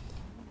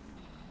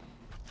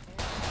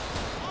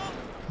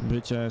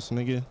 Bitch ass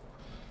nigga.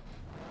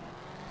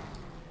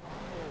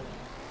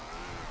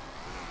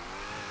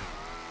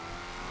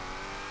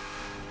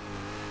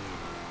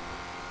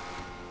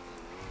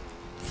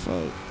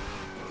 Fuck.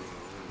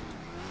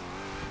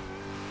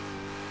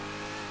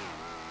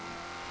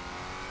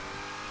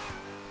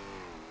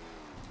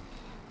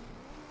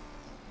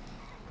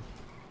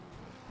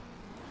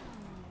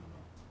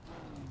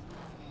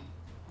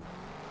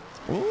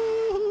 Ooh.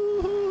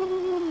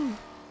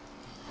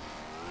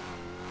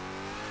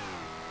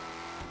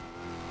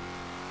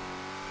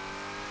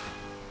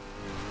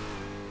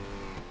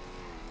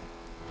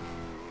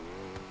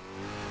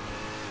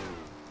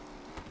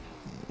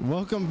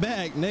 Welcome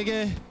back,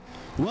 nigga.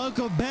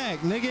 Welcome back,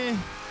 nigga.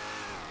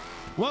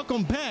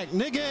 Welcome back,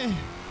 nigga.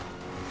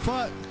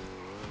 Fuck.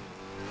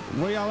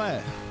 Where y'all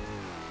at?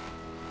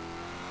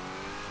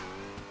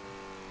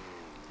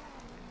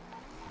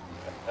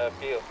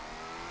 Peel.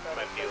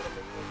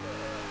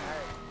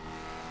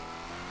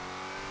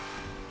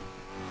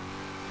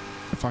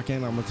 If I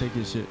can, I'm gonna take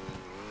his shit.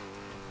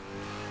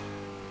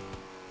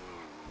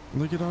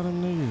 Look at all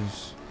them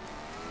niggas.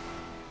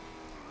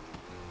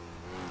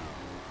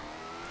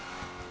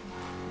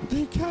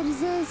 They caught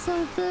his ass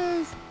so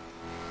fast.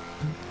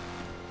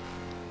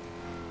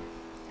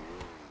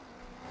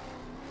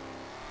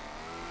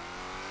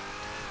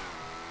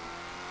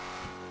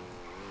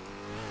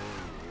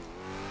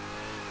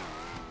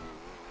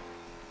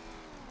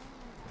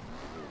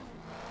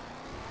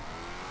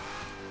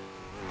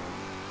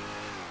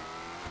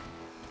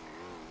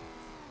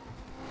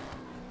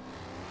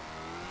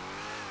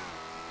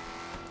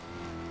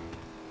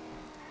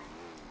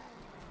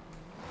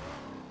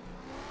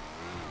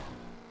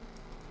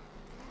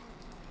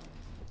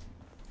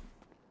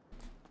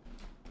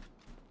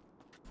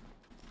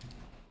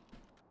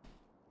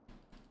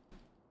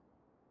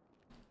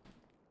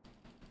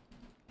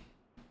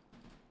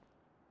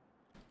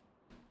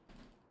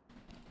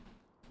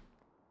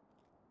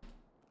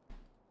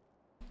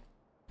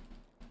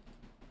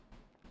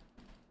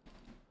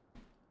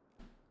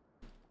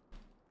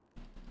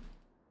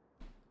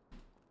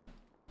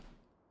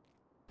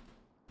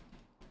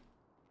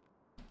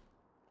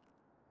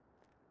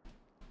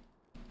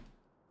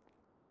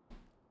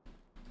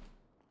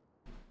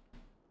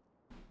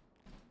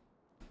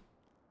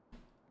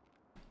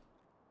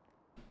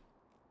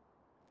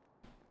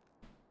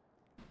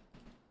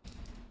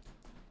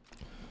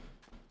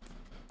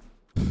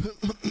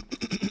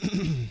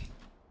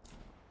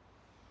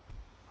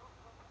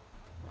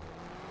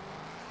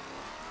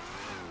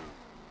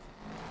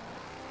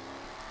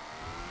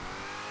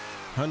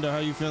 Honda, how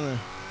you feeling?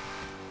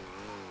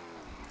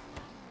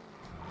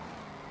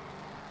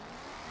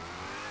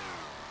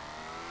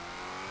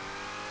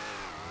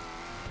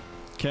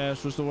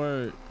 Cash, what's the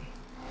word?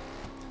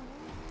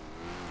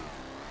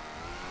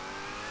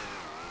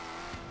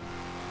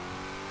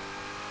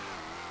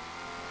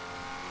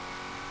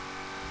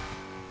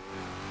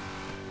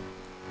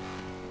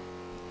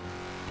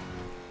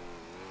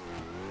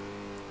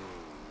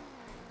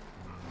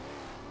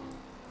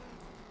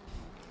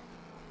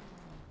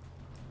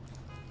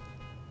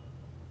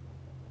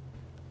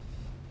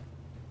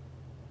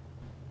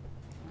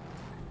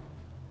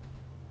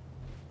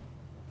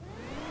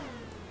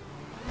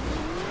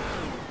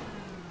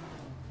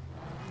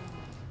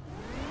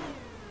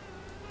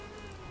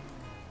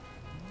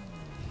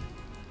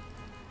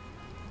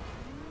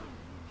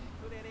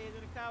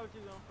 What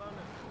you gonna phone up?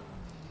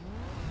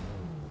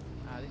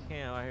 Ah, this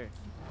can right here.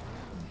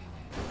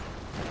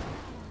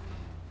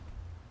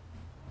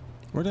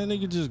 Where'd that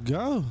nigga just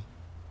go?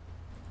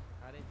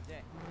 Ah, this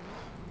Jack.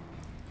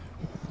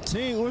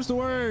 Tink, what's the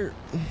word?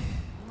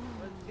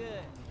 What's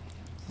good?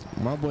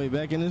 My boy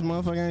back in this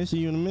motherfucker. I ain't see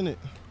you in a minute.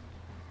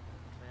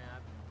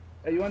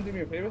 Hey, you want to do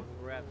me a favor?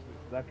 Rap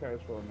That car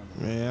is full of numbers.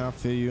 Man, I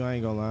feel you. I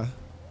ain't gonna lie.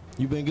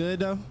 You been good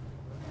though?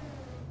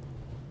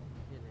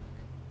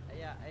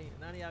 Hey,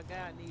 none of y'all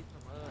guys need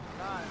some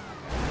shots.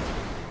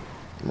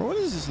 Bro, what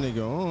is this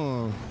nigga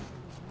on?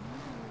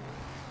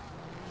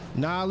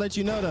 Nah, I'll let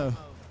you know though.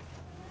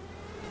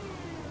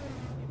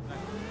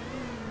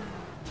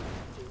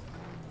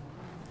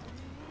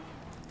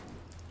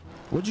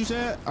 What you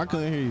said? I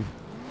couldn't hear you.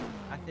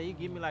 I said you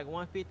give me like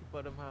 150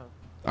 for them hoes.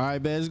 All right,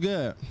 bet it's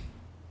good.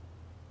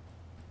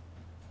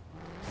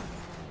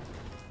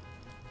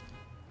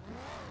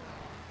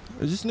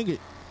 Is this nigga?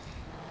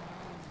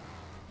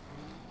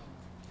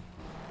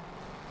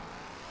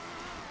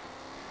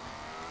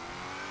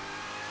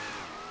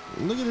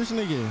 Look at this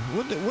nigga.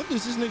 What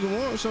does this nigga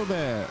want so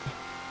bad?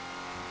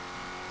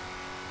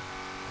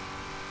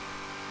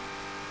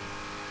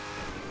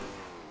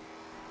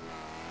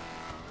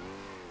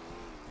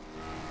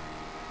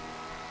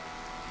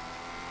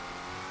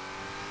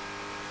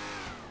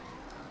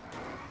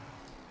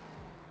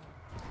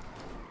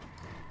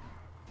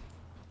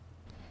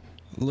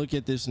 Look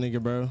at this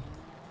nigga, bro.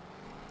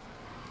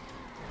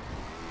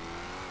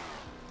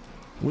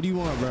 What do you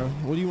want, bro?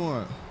 What do you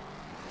want?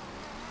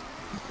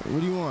 What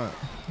do you want?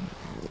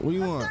 What do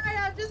you want? Sorry,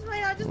 I just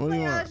playing. I just What do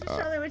you playing. I want? was just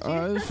chilling with you.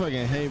 Oh, this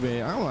fucking hey,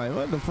 babe. I'm like,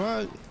 what the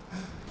fuck?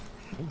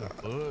 What the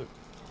fuck?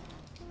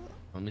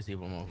 Let me see if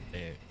I'm over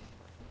there.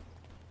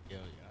 Yo,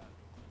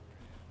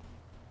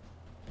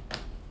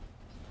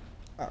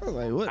 I was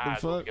like, what the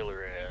fuck?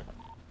 Killer ass.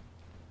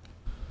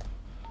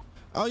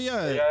 Oh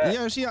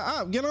yeah, she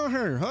up. Get on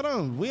her. Hold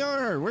on, we on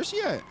her. Where's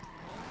she at?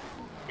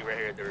 He right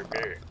here at the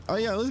repair. Oh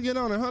yeah, let's get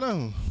on her. Hold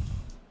on.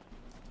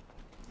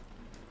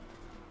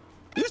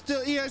 You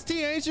still EST,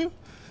 ain't you?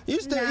 You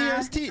still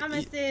EST? I'm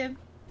a Civ.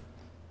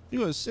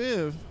 You a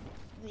Civ?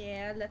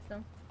 Yeah, I left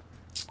them.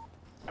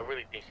 I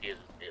really think she is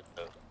a bitch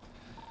though.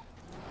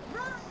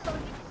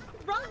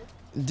 Run!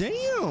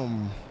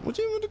 Damn. What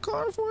you in the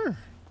car for?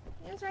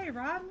 You was ready to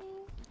rob me?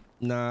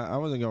 Nah, I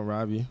wasn't gonna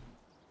rob you.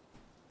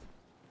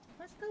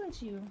 What's good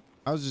with you?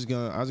 I was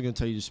gonna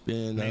tell you to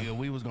spin. Nigga,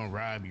 we was gonna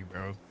rob you,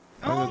 bro.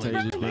 I was gonna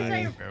tell you to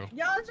spin.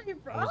 Y'all say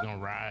bro? I was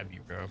gonna rob you,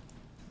 bro.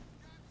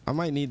 I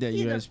might need that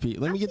USP.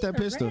 Let me get that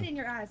pistol. Red in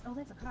your eyes. Oh,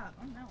 that's a cop.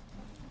 Oh no.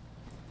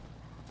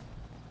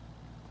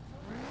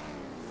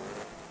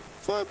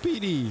 Fuck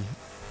PD.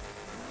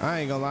 I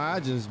ain't gonna lie, I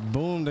just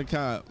boomed the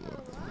cop.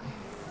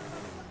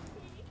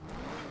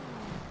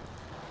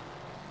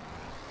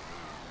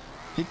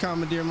 He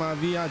commandeered my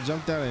V. I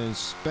jumped out and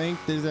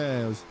spanked his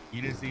ass.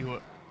 You didn't see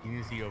what? You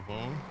didn't see your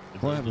phone?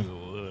 What happened?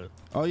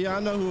 Oh yeah, I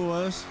know who it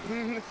was.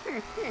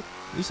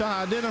 You saw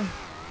how I did him?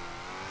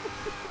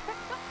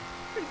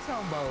 What are you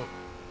talking about?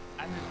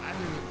 I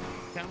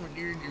just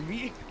commandeered your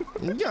vehicle.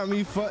 You got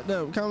me fucked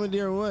up.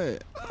 Commandeer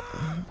what?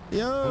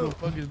 Yo. What the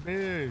fuck is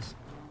this?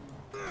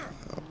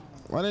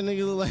 Why that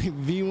nigga look like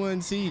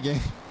V1C gang?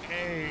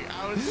 Hey,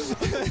 I was just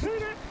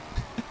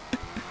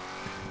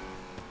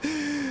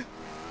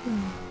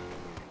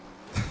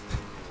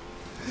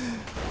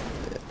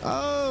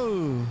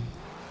Oh.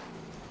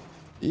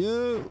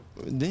 Yo.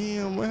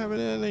 Damn, what happened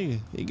to that nigga?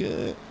 He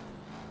good?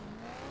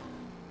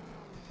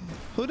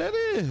 Who that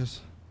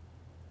is?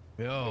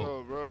 Yo.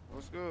 Yo, bro,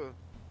 what's good?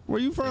 Where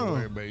you from? Don't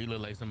worry, bro. You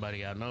look like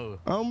somebody I know.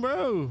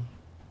 Bro.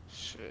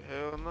 Shit,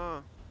 hell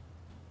no.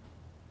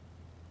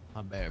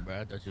 My bad,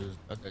 bro. I thought you was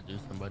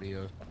somebody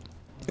else.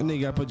 That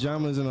nigga got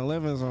pajamas and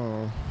 11s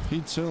on.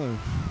 He chilling.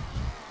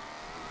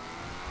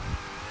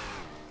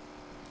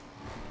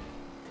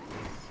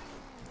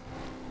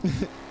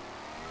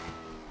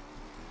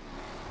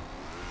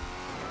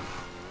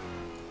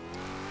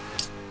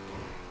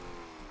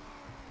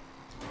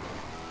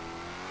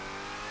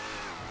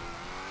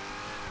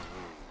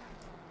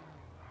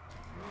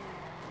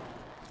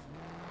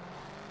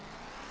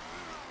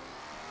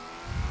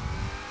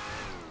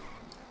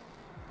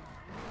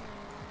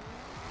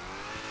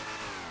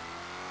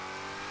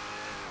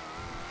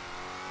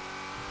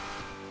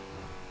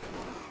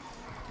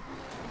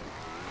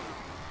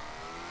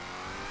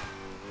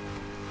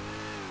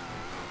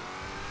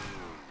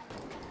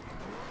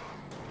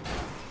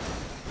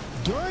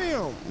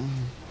 out.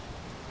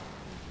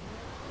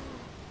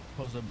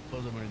 Post up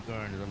in the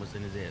car and I'm gonna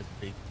send his ass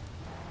big.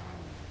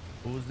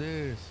 Who's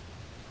this?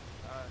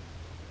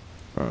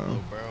 Oh,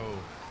 bro.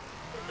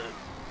 Go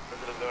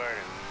to the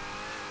garden.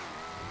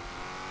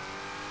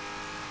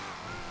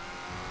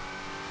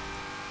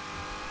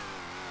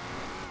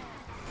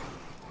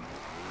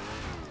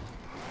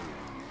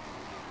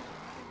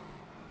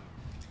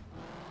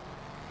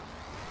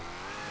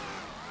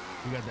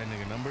 You got that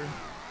nigga number? 8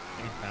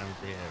 times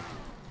they have.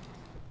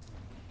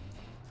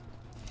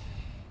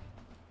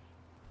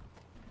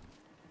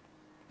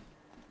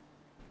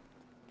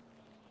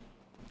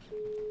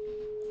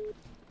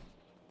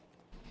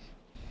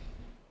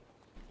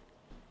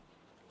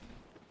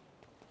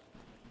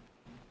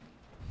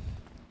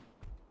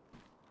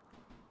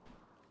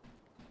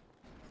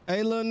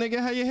 Hey, little nigga,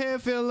 how your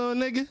head feel, little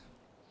nigga?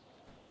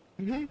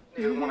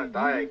 Niggas wanna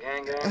die at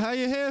gang gang. How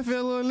your hair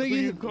feel, little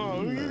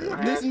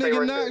nigga? This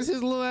nigga knocks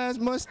his little ass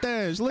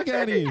mustache. Look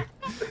at him.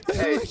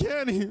 Look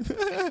at him.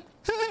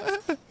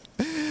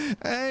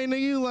 Hey,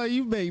 nigga,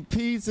 you make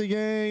pizza,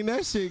 gang.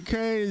 That shit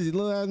crazy.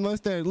 Little ass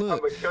mustache.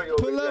 Look.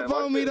 Pull up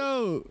on me,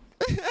 though.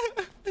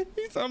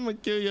 He's I'm gonna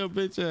kill your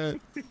bitch ass.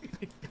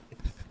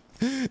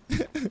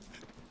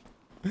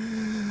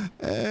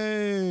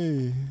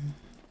 Hey.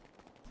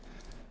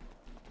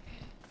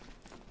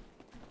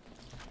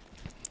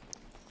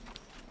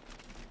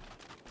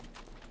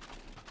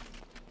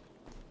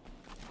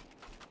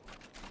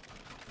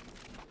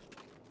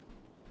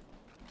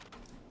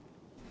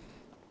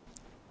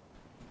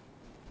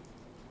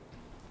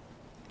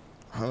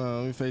 Hold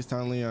on, let me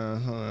FaceTime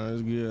Leon. Hold on,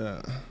 it's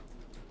good.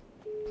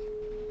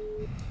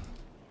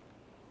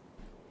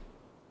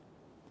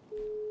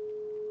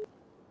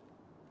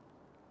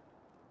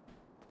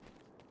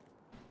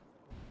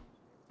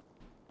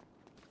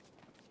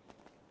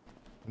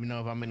 Let me know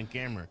if I'm in the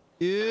camera.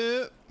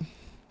 Yeah.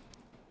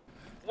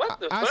 What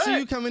the I fuck? see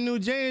you coming New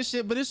J and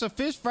shit, but it's a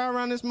fish fry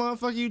around this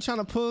motherfucker you trying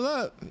to pull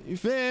up. You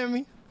feel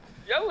me?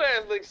 Your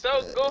ass looks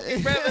so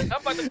goofy, brother. I'm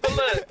about to pull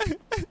up.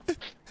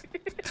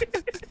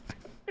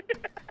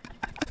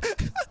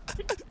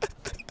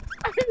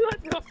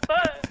 What the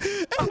fuck?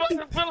 I'm about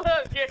to pull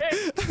up, yeah.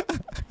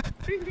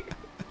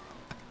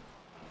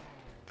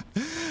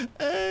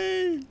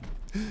 Hey.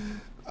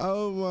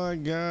 Oh my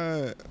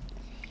God.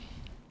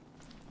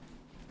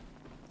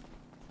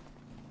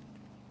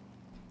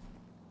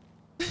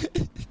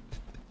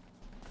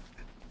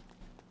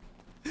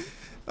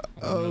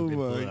 Oh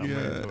my I'm running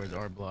God. towards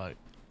our block.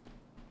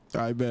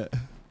 I bet.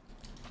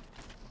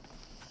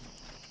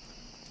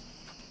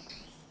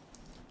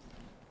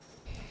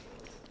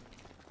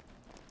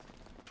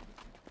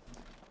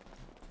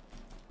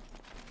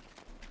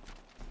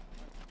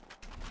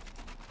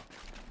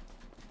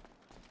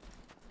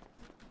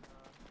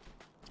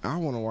 I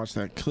want to watch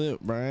that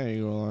clip, bro. I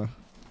ain't gonna lie.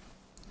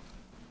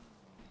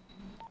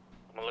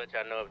 I'm gonna let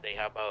y'all know if they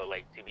hop out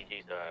like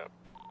TBG style.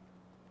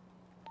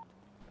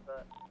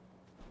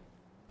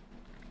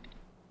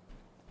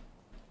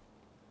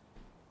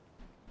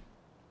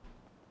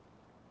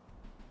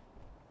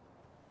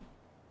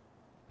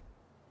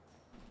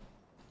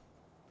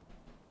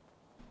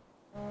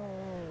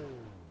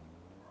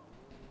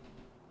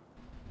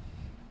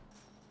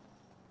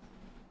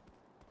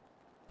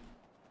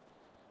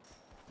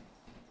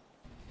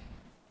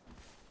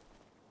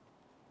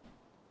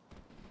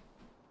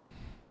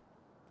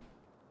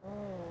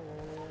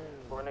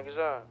 Four niggas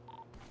out.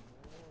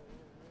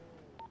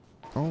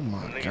 Oh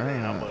my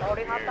God. Oh,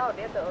 they hopped out.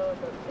 They at the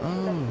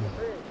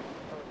bridge.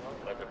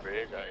 At the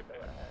bridge, alright, man.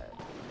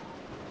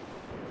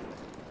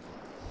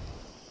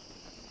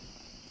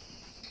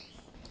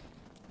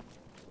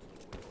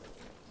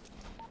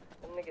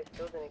 Them niggas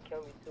still didn't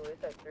kill me too.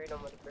 It's at 3 of them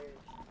on the bridge.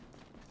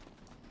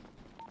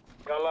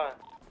 Go line.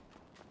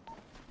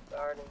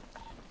 Garden.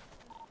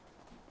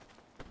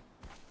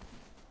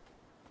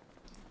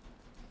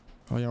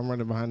 Oh yeah, I'm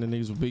running behind the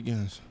niggas with big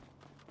guns.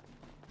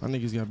 My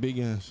niggas got big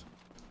guns.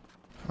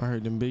 I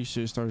heard them big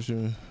shit start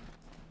shooting.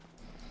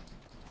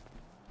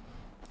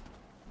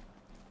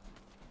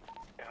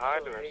 They're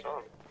hiding or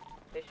something.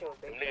 They shooting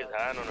big Them niggas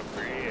hiding on the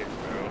bridge,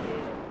 bro.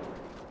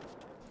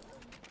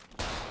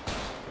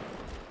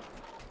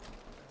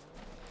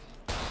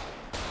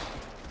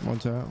 One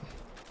tap.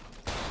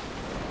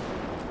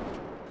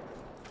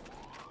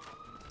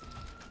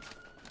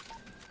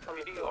 I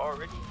mean, you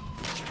already.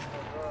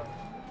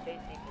 They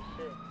deep as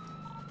shit.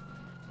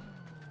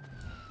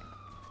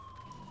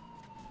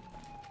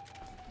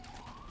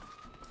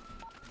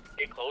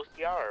 They close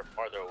to y'all or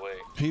farther away?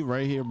 He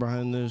right here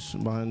behind this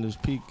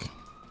peak.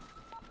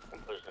 I'm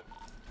pushing.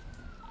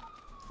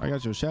 I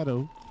got your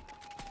shadow.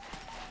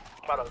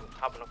 I'm about to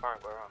hop in the car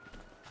and go around.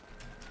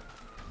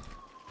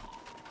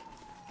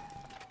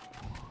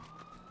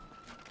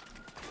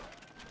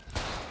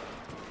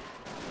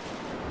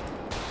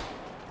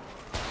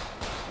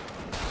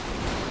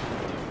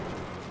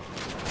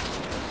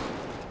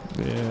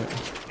 Yeah.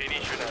 PD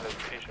shoot at us,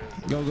 PD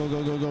shoot. Go, go,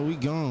 go, go, go. We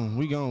gone.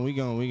 We gone. We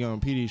gone. We gone.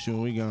 PD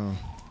shooting. We gone.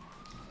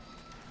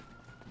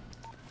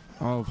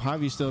 Oh,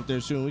 Javi's still up there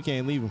shooting. We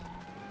can't leave him.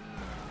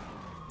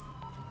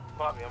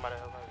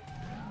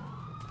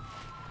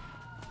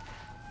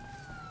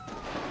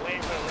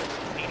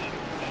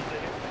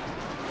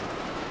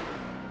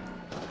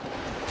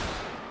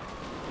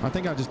 I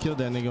think I just killed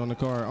that nigga on the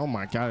car. Oh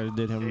my god, it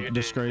did him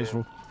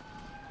disgraceful.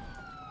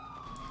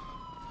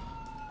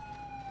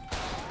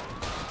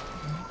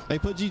 Hey,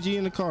 put GG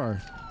in the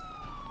car.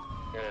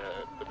 Yeah,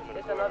 put him in the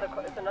It's car. another,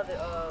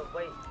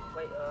 wait,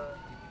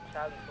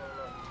 Charlie's going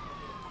up.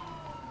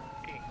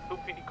 Two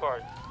PD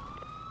cars.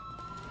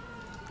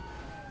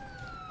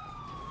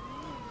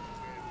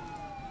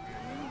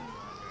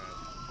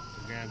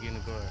 Get in the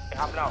car. Hey,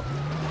 hopping out.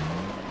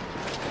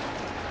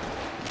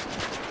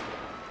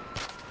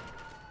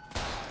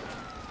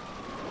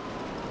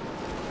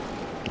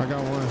 I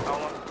got one.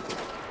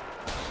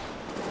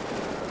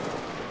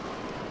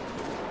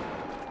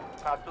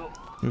 Got two.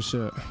 Good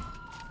shit.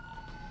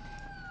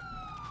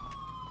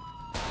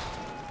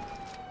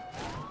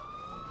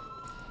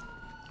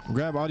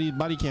 Grab all these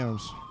body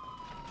cams.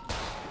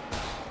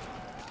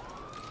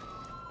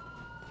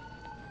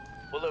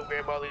 Pull up,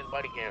 grab all these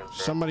body cams, bro.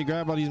 Somebody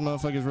grab all these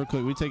motherfuckers real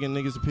quick. We taking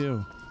niggas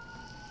appeal.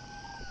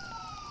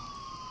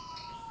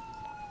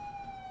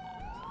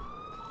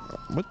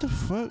 What the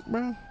fuck,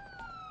 bro?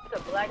 It's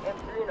a black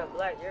M3 and a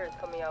black Yaris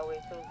coming our way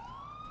too,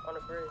 on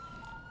the bridge.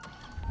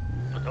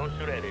 But don't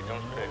shoot at it.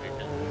 Don't shoot at it.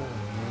 Just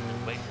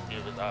wait to see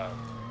if it's off.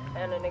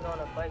 And a nigga on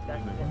a bike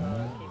that can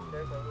keep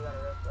circling. He got a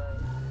red flag.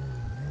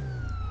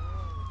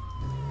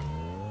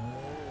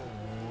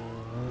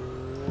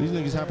 These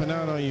niggas hopping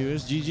out on you.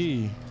 It's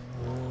GG.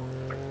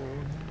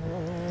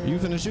 You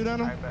finna shoot at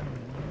him?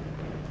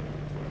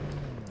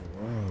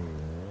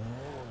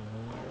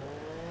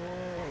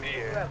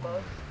 Yeah.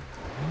 Bud.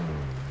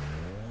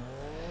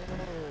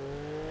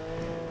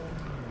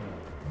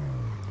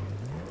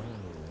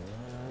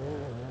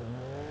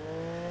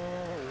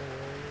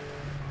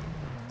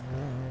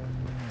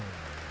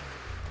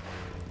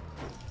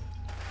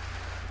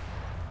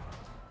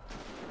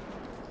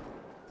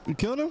 You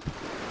killed him?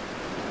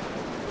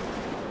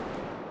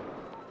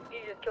 He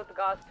just killed the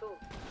guys too.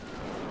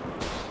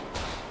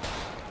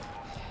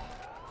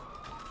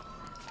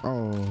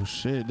 Oh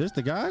shit, this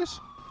the guys?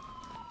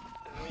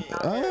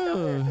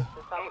 Oh.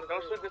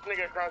 Don't shoot this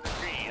nigga across the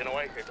street in a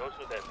white shirt. Don't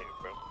shoot that nigga,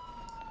 bro.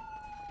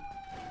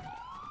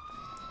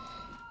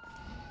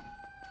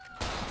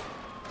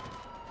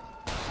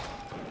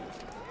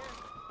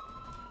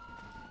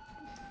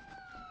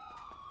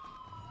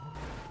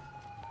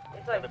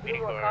 It's like 2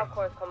 more cop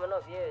cars coming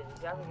up. Yeah,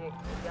 y'all can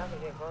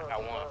get going. I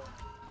want.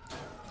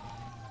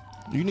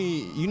 You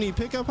need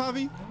pickup,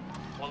 Javi?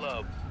 Pull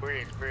up.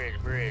 Bridge.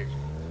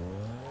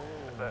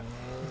 What's that?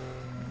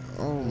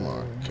 Oh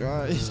my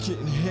god, it's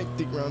getting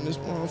hectic around this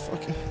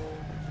motherfucker.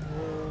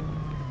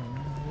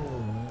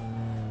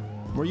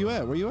 Where you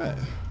at?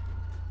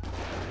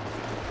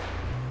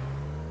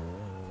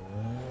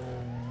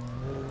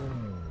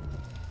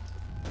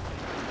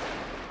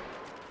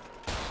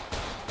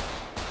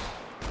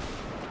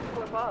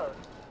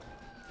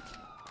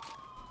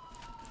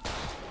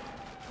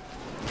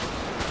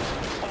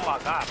 Oh my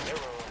god,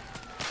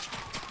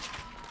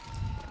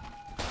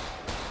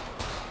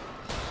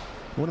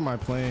 What am I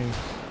playing?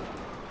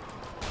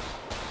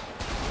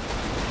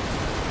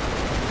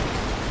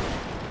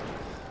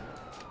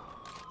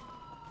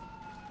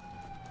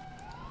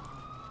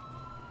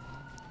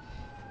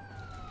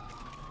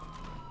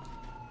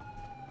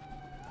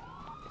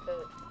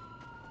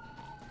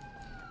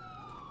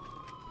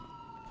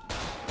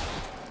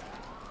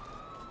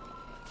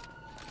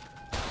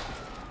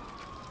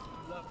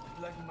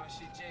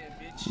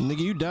 Nigga,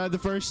 you died the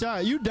first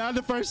shot.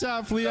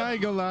 Flea. I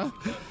ain't gonna lie.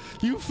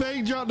 You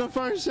fake dropped the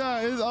first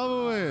shot. It's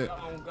over with.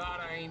 Oh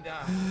God, I ain't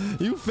died.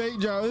 You fake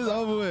drop. It's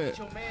over with.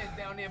 Your man's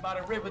down there by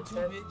the river too,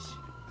 bitch.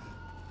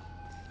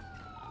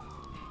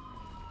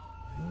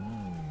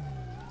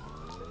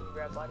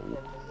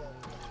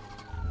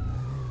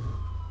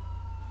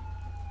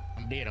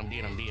 I'm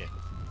dead.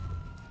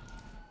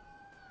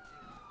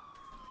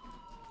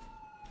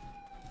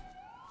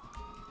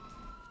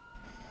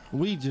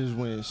 We just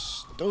went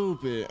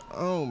stupid.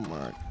 Oh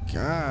my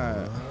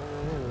god.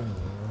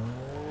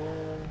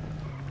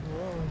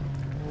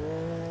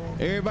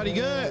 Everybody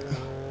good?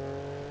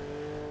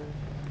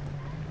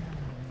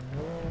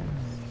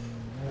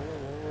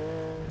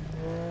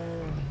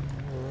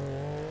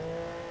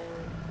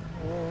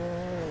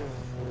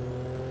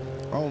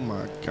 Oh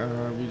my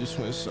god, we just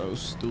went so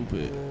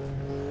stupid.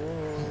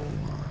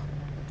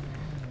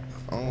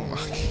 Oh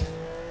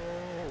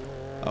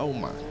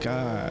my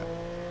god.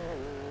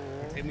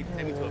 Take me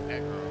to a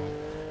back room.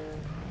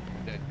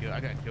 I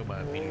got killed by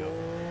a video.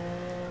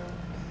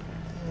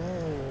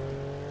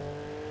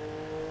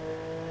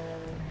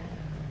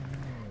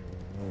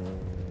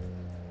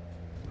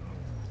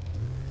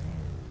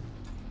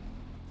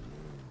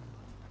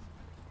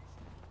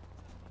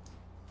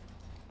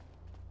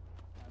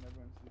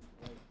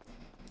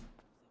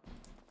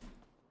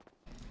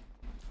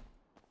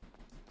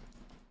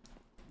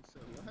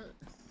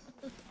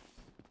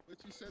 What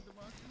you said,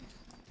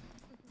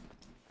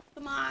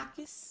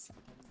 Demarcus?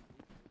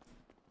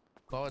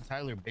 Call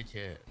Tyler, bitch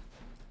head.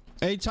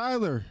 Hey,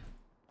 Tyler.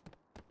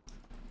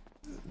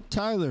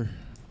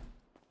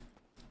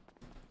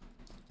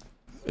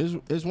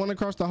 Is one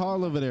across the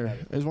hall over there.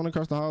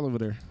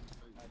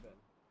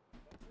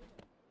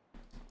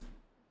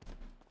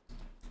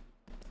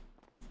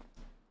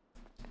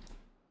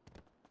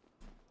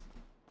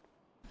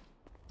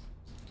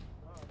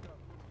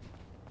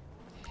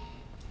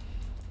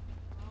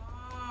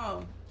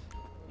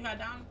 by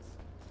Don's.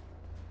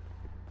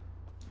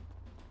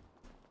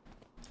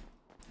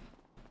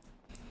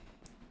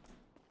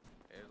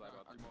 There's like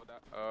about 3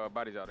 more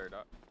bodies out there,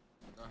 doc.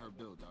 I got her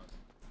build, dog.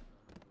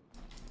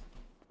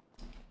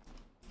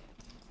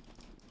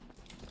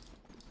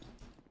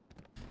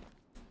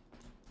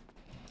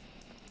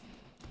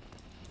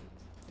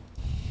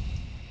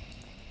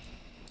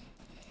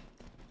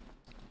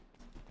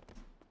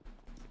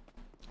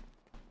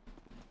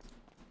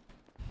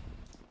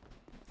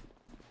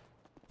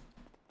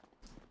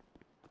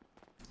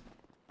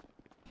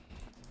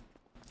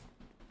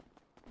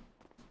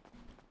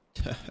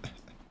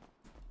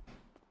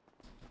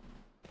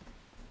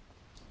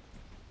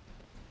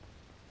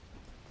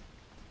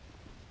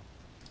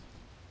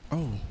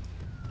 Oh.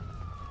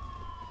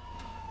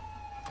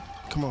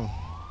 Come on.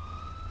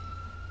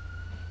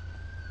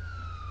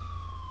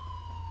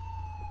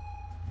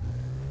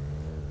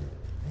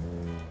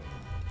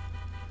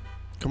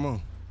 Come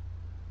on.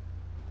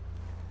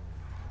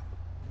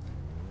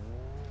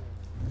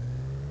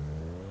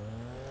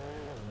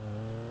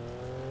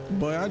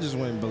 Boy, I just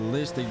went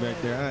ballistic back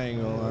there. I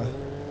ain't gonna lie.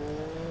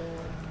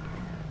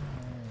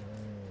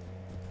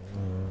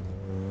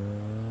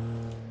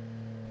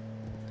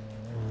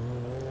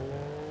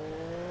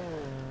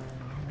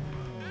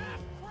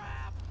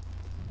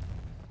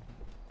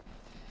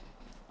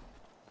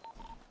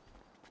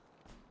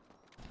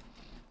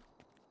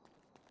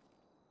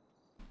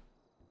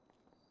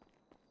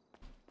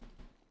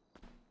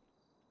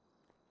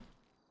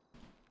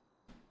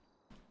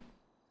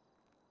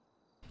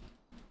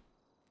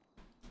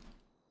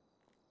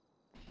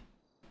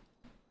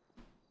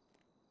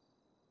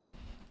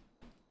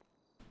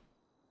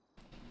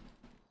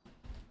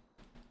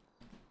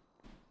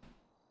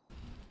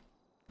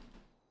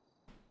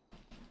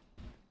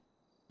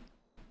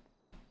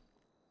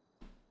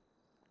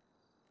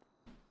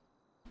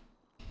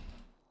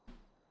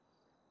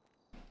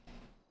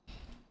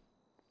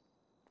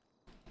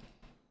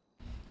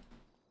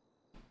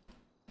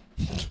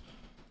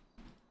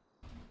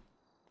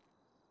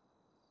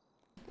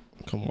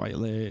 Come white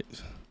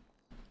legs.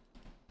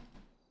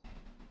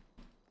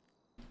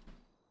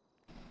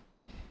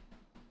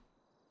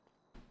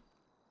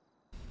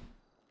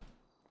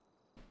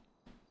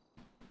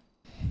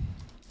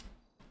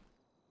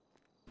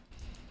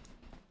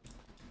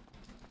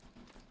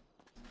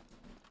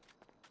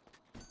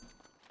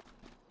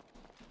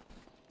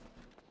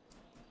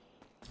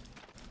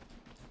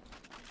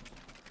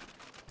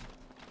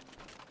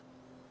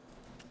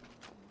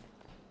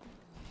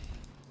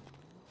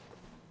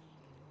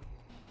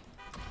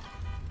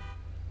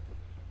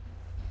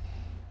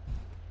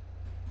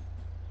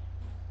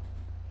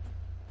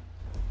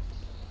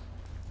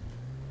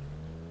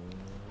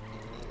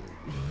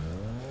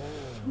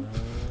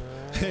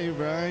 Hey,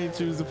 bro, I ain't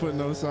choose to put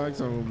no socks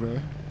on, bro.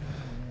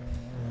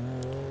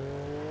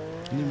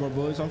 Need more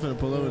bullets? I'm finna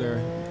pull over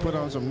there. Put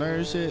on some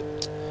nerd shit.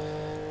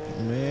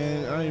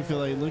 Man, I ain't feel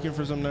like looking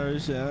for some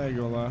nerd shit. I ain't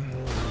gonna lie.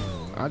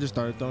 I just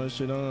started throwing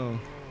shit on.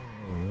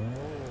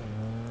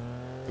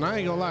 And I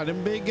ain't gonna lie,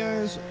 them big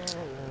guns,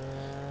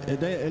 if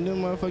them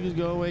motherfuckers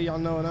go away, y'all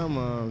know what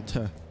I'm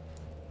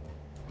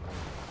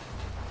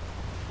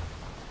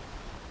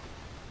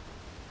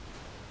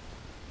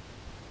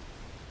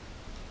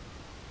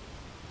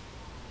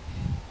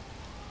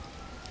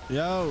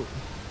Yo.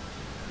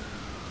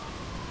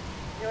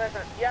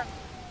 Yeah.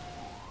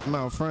 I'm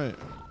out front.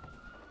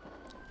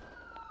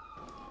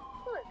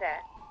 Who is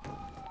that?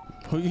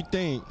 Who you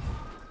think?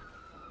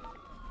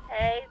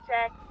 Hey,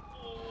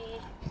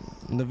 Jackie.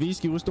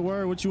 Navisky, what's the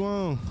word? What you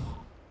on?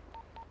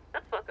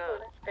 Shut the fuck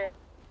up.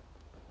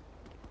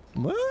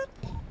 What?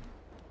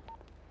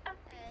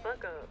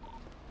 Fuck up.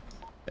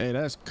 Hey,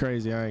 that's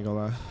crazy. I ain't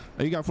gonna lie.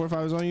 Oh, you got 4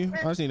 5s on you?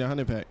 I just need a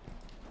 100 pack.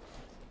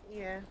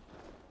 Yeah.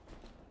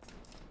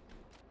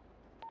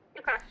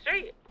 You got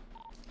straight.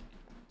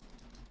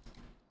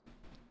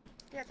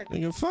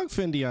 Nigga, fuck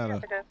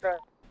Fendiana.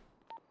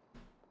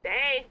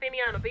 Dang,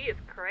 Fendiana B is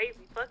crazy.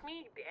 Fuck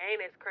me. Dang,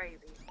 that's crazy.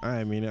 I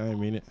ain't mean it. I ain't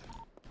mean it.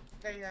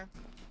 There you go.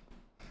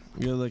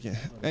 Good looking.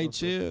 Hey,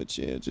 chill.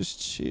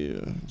 Just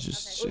chill.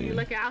 Just Okay. Ooh, you chill.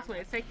 looking out for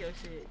it. Take your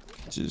shit.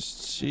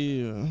 Just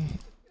chill.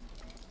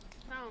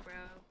 No, bro.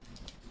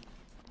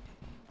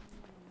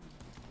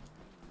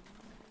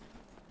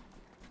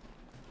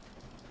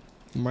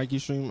 Mikey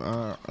stream?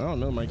 I don't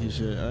know Mikey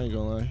shit. I ain't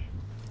gonna lie.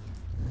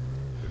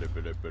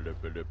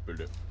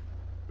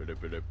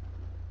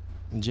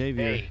 JV.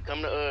 Hey,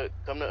 come to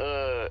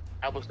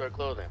Apple Store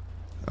clothing.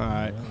 All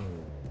right.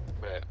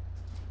 Bet.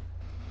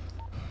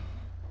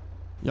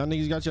 Y'all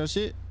niggas got your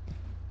shit?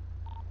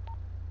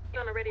 You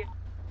on the radio?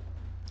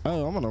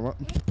 Oh, I'm on the run.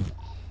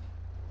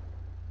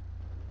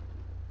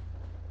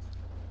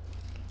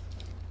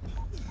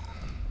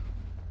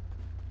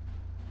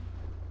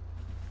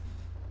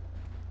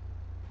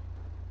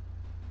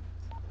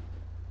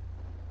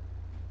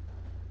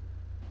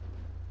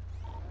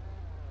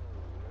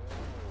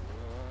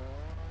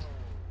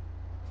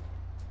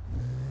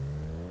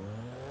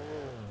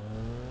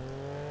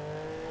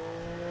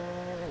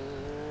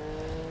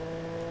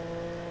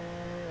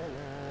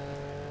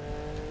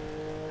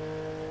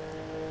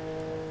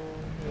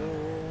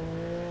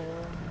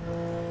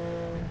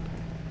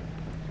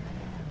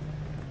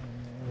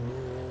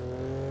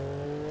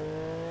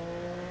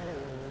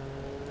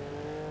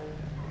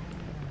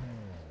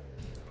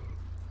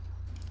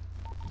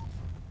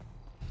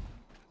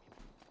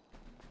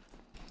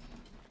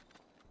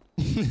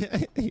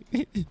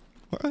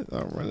 Why is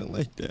I running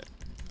like that?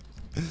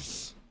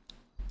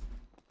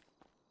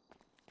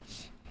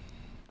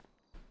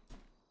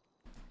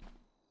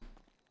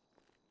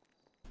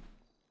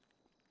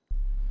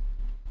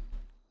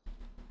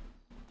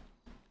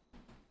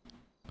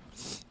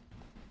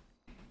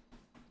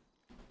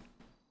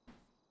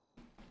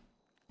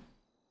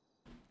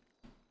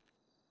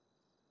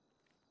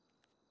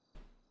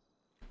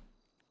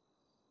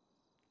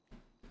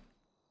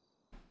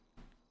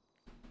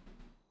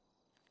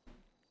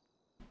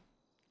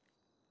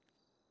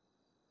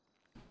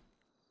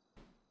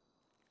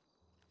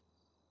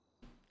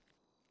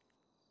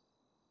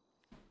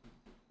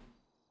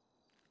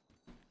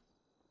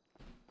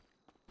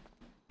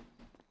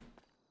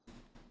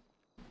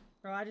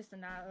 Bro, I just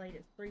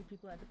annihilated 3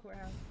 people at the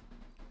courthouse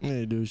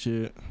They do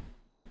shit.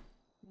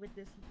 with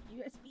this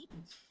USB.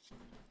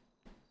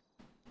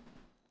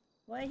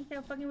 What? He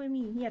kept fucking with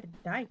me. He had to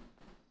die.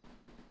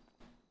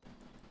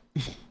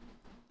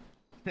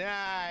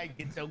 Ah,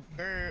 get your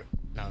curb.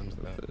 No, I'm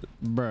just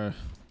Bruh.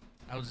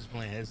 I was just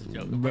playing. That's a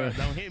joke. Bruh. Bro,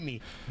 don't hit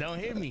me. Don't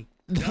hit me.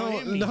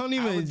 Don't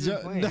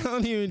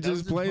even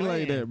just play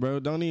like that, bro.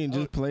 Don't even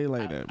just play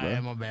like that,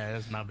 bro. My bad.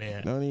 That's my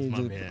bad. Don't even my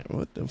just. bad.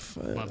 What the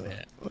fuck? My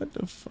bad. What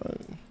the fuck?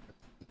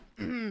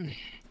 If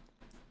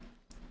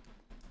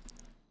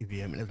you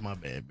hear me, that's my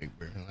bad, big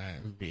bro. If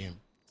you hear me.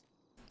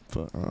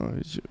 Fuck. Oh,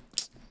 shit.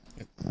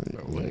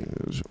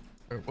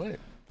 What?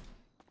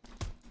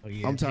 Oh,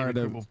 yeah, I'm tired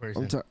of.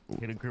 I'm tired.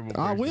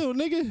 I will,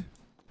 nigga.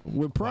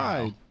 With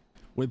pride. Wow.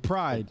 With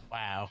pride.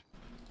 Wow.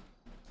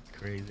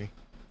 Crazy.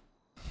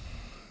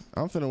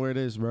 I'm finna wear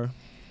this, bro.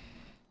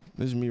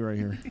 This is me right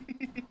here.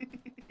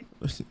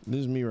 This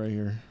is me right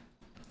here.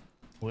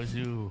 What's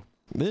you?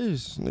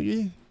 This,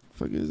 nigga.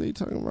 Fuck is they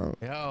talking about?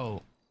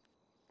 Yo.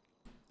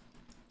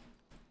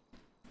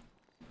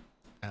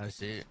 How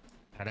shit?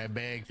 How that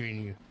bag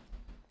treating you?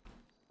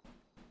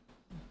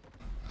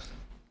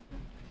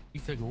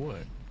 You took a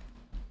what?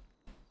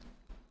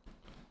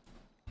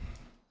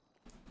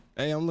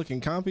 Hey, I'm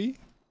looking compy.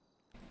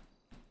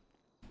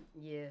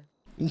 Yeah.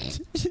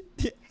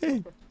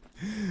 Hey,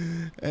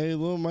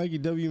 little Mikey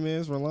W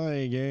man's for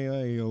lying, gang.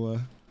 I ain't gonna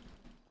lie.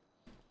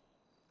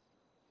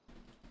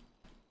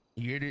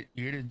 You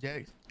hear the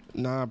Jax?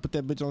 Nah, put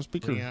that bitch on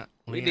speaker.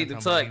 We need to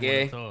talk,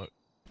 gang.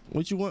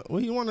 What you want?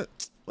 What you want to?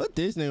 What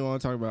this nigga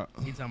want to talk about?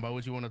 He talking about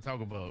what you want to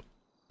talk about.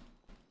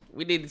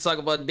 We need to talk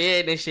about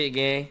dead and shit,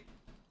 gang.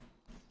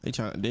 They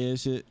trying to dead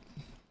shit.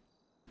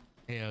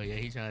 Hell yeah,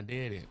 he trying to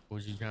dead it.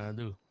 What you trying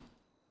to do?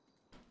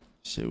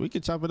 Shit, we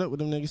could chop it up with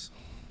them niggas.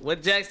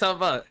 What Jack's talking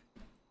about?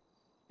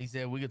 He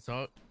said we could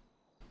talk.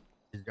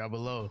 Just drop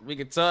below. We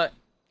could talk.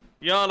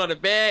 Y'all on the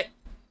bag?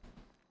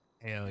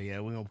 Hell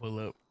yeah, we gonna pull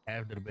up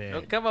after the bag.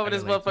 Don't come over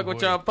this motherfucker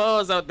with y'all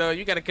pose out though.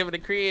 You gotta come in the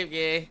crib,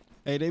 yeah.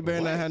 Hey, they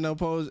better not have no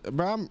pose,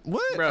 bro.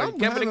 What? Bro, I'm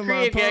come in the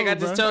crib, gang. I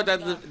just told you I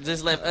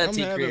just left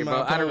Auntie I'm crib, bro.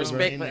 Out of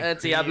respect for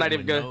Auntie, I'm not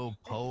even gonna. No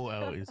pole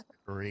out is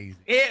crazy.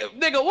 Yeah,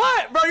 nigga,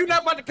 what, bro? You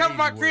not about to come to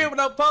my crib with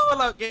no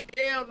pole out, gang?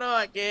 Hell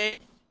no, gang.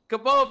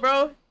 Come on,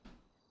 bro.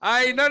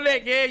 I ain't none of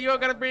that, gang. You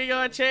don't gotta bring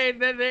your chain,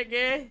 none of that,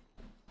 gang.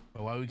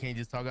 But why we can't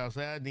just talk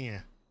outside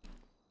then?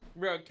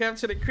 Bro, come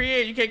to the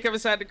crib. You can't come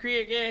inside the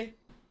crib, gang.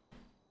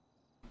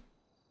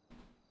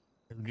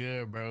 It's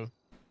good, bro.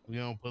 We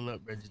gonna pull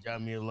up, bro. Just drop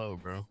me a low,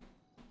 bro.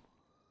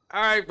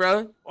 All right,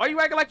 bro. Why you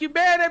acting like you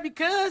mad at me?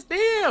 Cuz,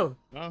 damn.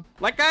 Huh?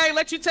 Like I ain't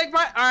let you take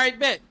my. All right,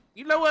 bet.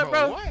 You know what,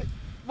 bro? What?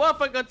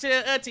 Motherfucker gonna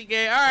tell Auntie,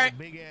 gang. All right.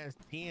 Big ass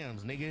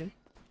TMs, nigga.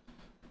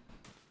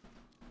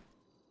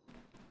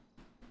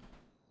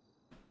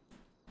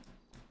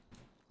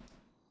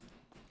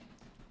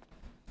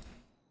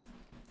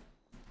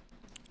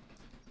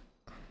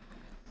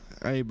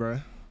 Hey, bro.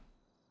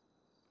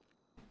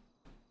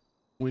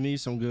 We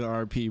need some good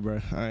RP, bro.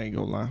 I ain't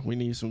gonna lie. We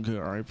need some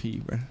good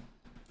RP, bro.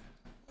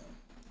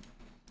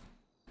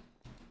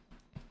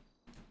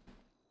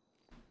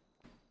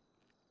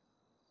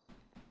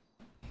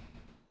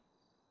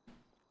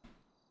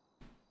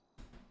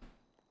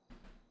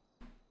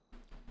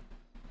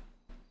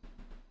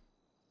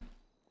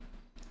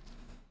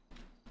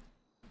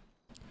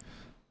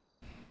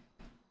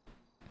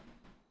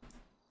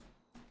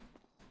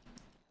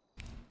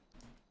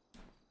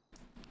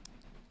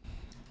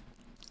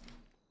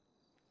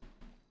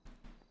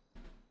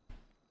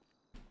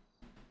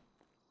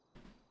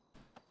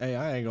 Hey,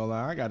 I ain't gonna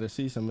lie. I gotta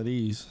see some of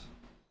these.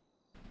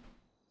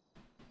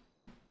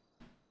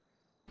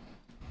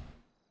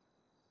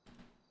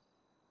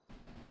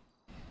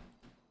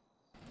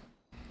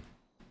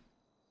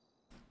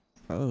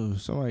 Oh,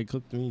 somebody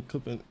clipped me,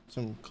 clipping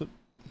some clip.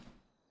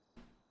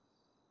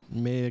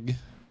 Meg.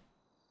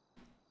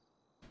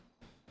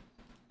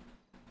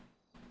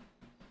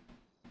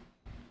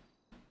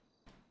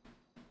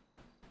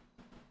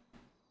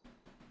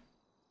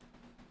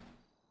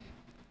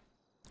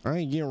 I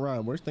ain't getting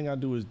robbed. Worst thing I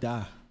do is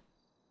die.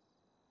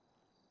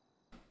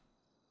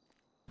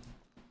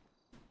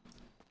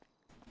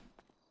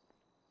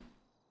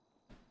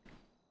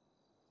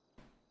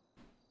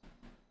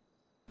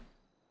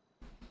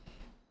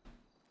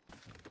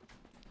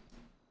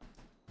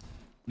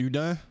 You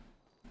done?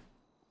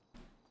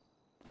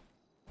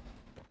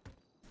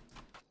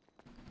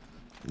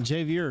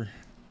 Javier.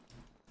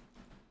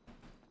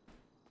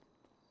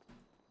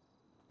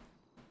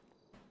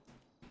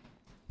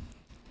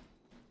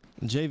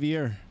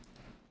 Javier.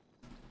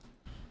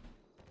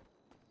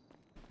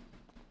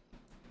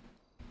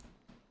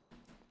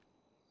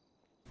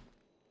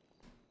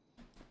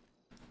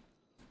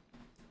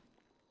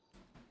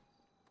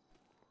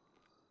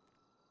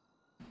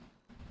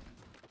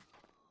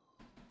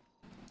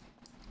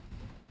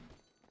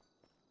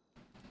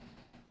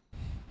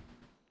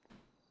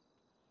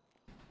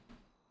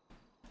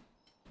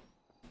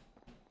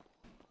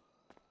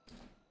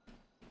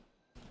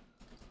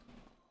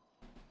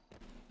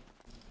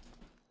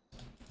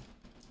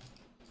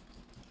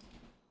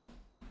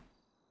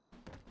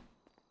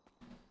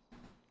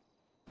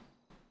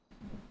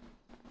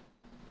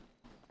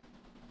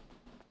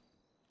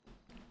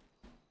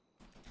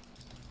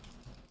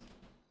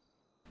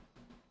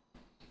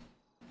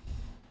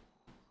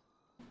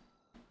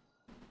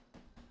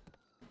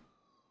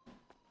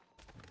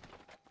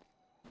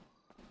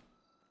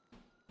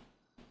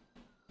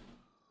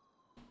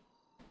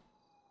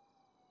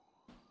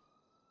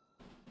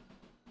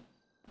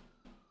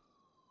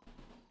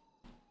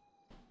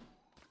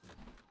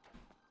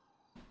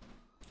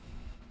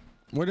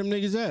 Where them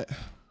niggas at?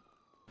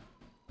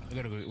 We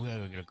gotta go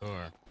get a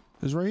car.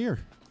 It's right here.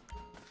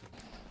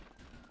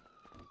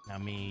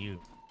 Not me and you.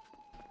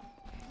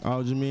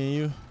 Oh, just me and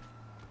you?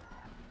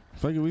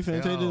 Fuck it, we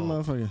finna take this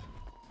motherfucker.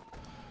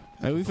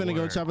 Hey, we finna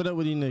go chop it up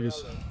with these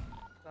niggas.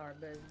 Sorry,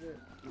 that's good.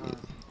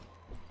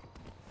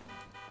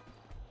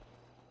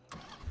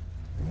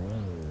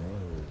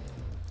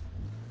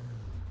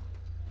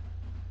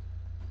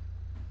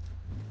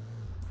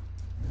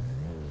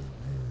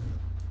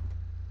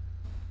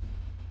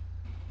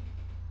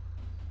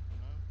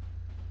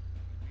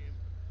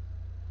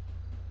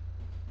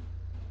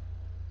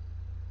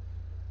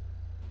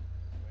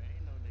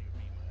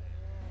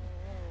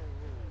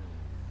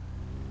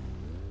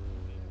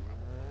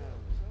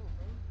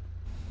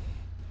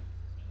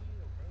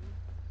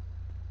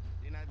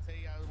 Didn't I tell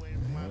you I was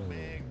waiting for my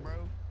bag, bro?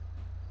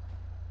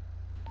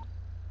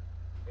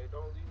 Hey,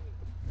 don't leave me.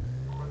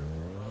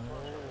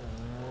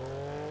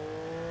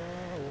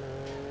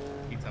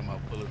 He talking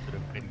about pull up to the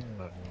petty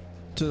spot.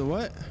 To the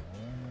what?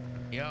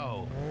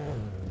 Yo.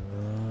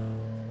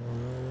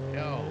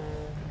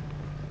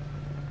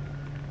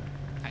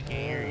 I can't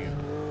hear you.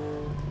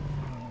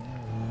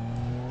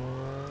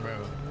 Bro.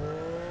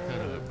 To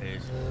the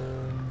bitch.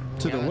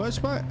 To the what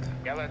spot?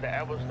 Y'all at the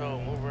Apple store,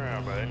 move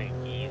around, bro. It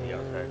ain't easy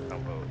outside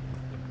combo.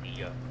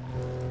 See ya.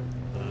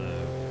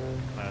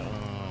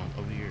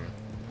 Over here.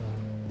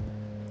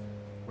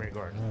 Red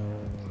Garden.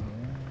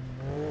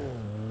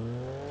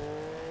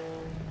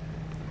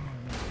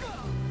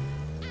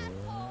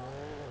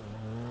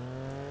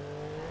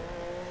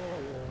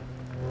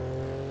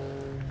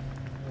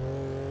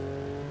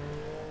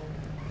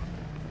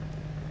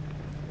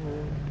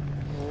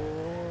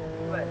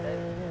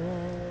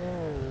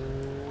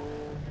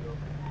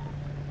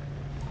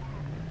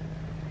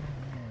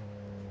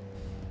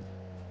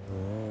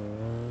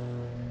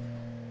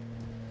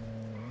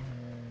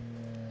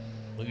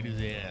 Look at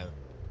his ass.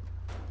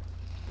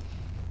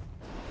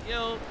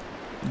 Yo.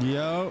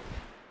 Yo.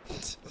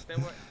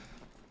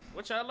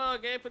 What y'all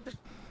on, gang?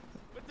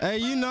 Hey,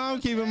 you know I'm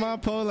keeping my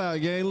pole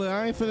out, gang. Look,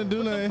 I ain't finna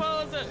do nothing.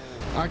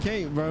 I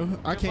can't, bro.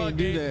 I can't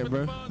do that,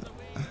 bro. Bro,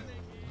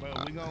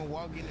 we gonna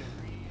walk in the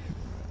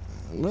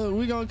green. Look,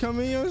 we gonna come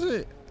in your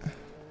shit.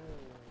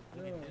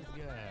 Look at this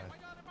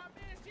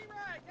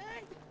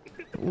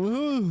guy.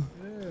 Who?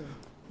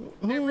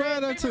 Who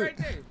ride that to?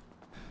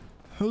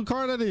 Who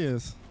car that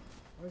is?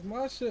 That's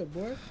my shit,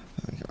 boy.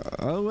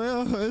 Oh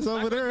well, it's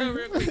over there.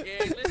 Real quick,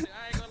 gang. Listen,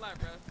 I ain't gonna lie,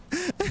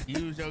 bro.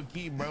 Use your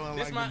key, bro.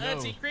 This my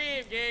auntie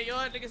crib, gang.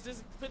 Y'all niggas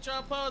just put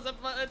y'all paws up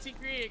in my auntie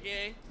crib,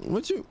 gang.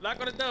 What you? Lock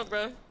on the door,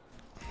 bro.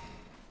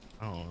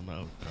 I don't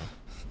know, bro.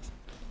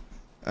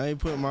 I ain't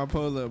putting my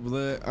pole up,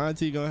 blood.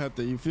 Auntie gonna have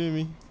to, you feel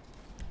me?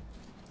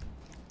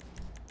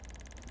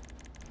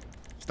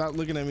 Stop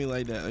looking at me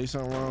like that. Ain't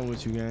something wrong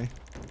with you, gang.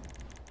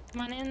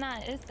 My name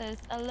not. It says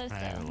Alyssa.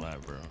 I ain't a lot,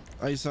 bro.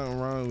 Ain't something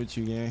wrong with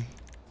you, gang.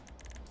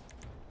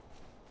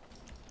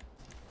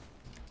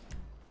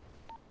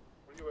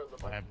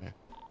 What happened?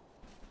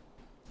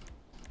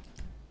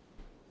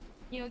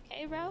 You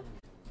okay, bro?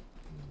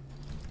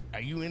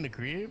 Are you in the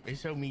crib? It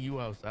showed me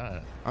you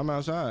outside. I'm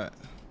outside.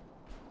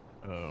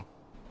 Oh.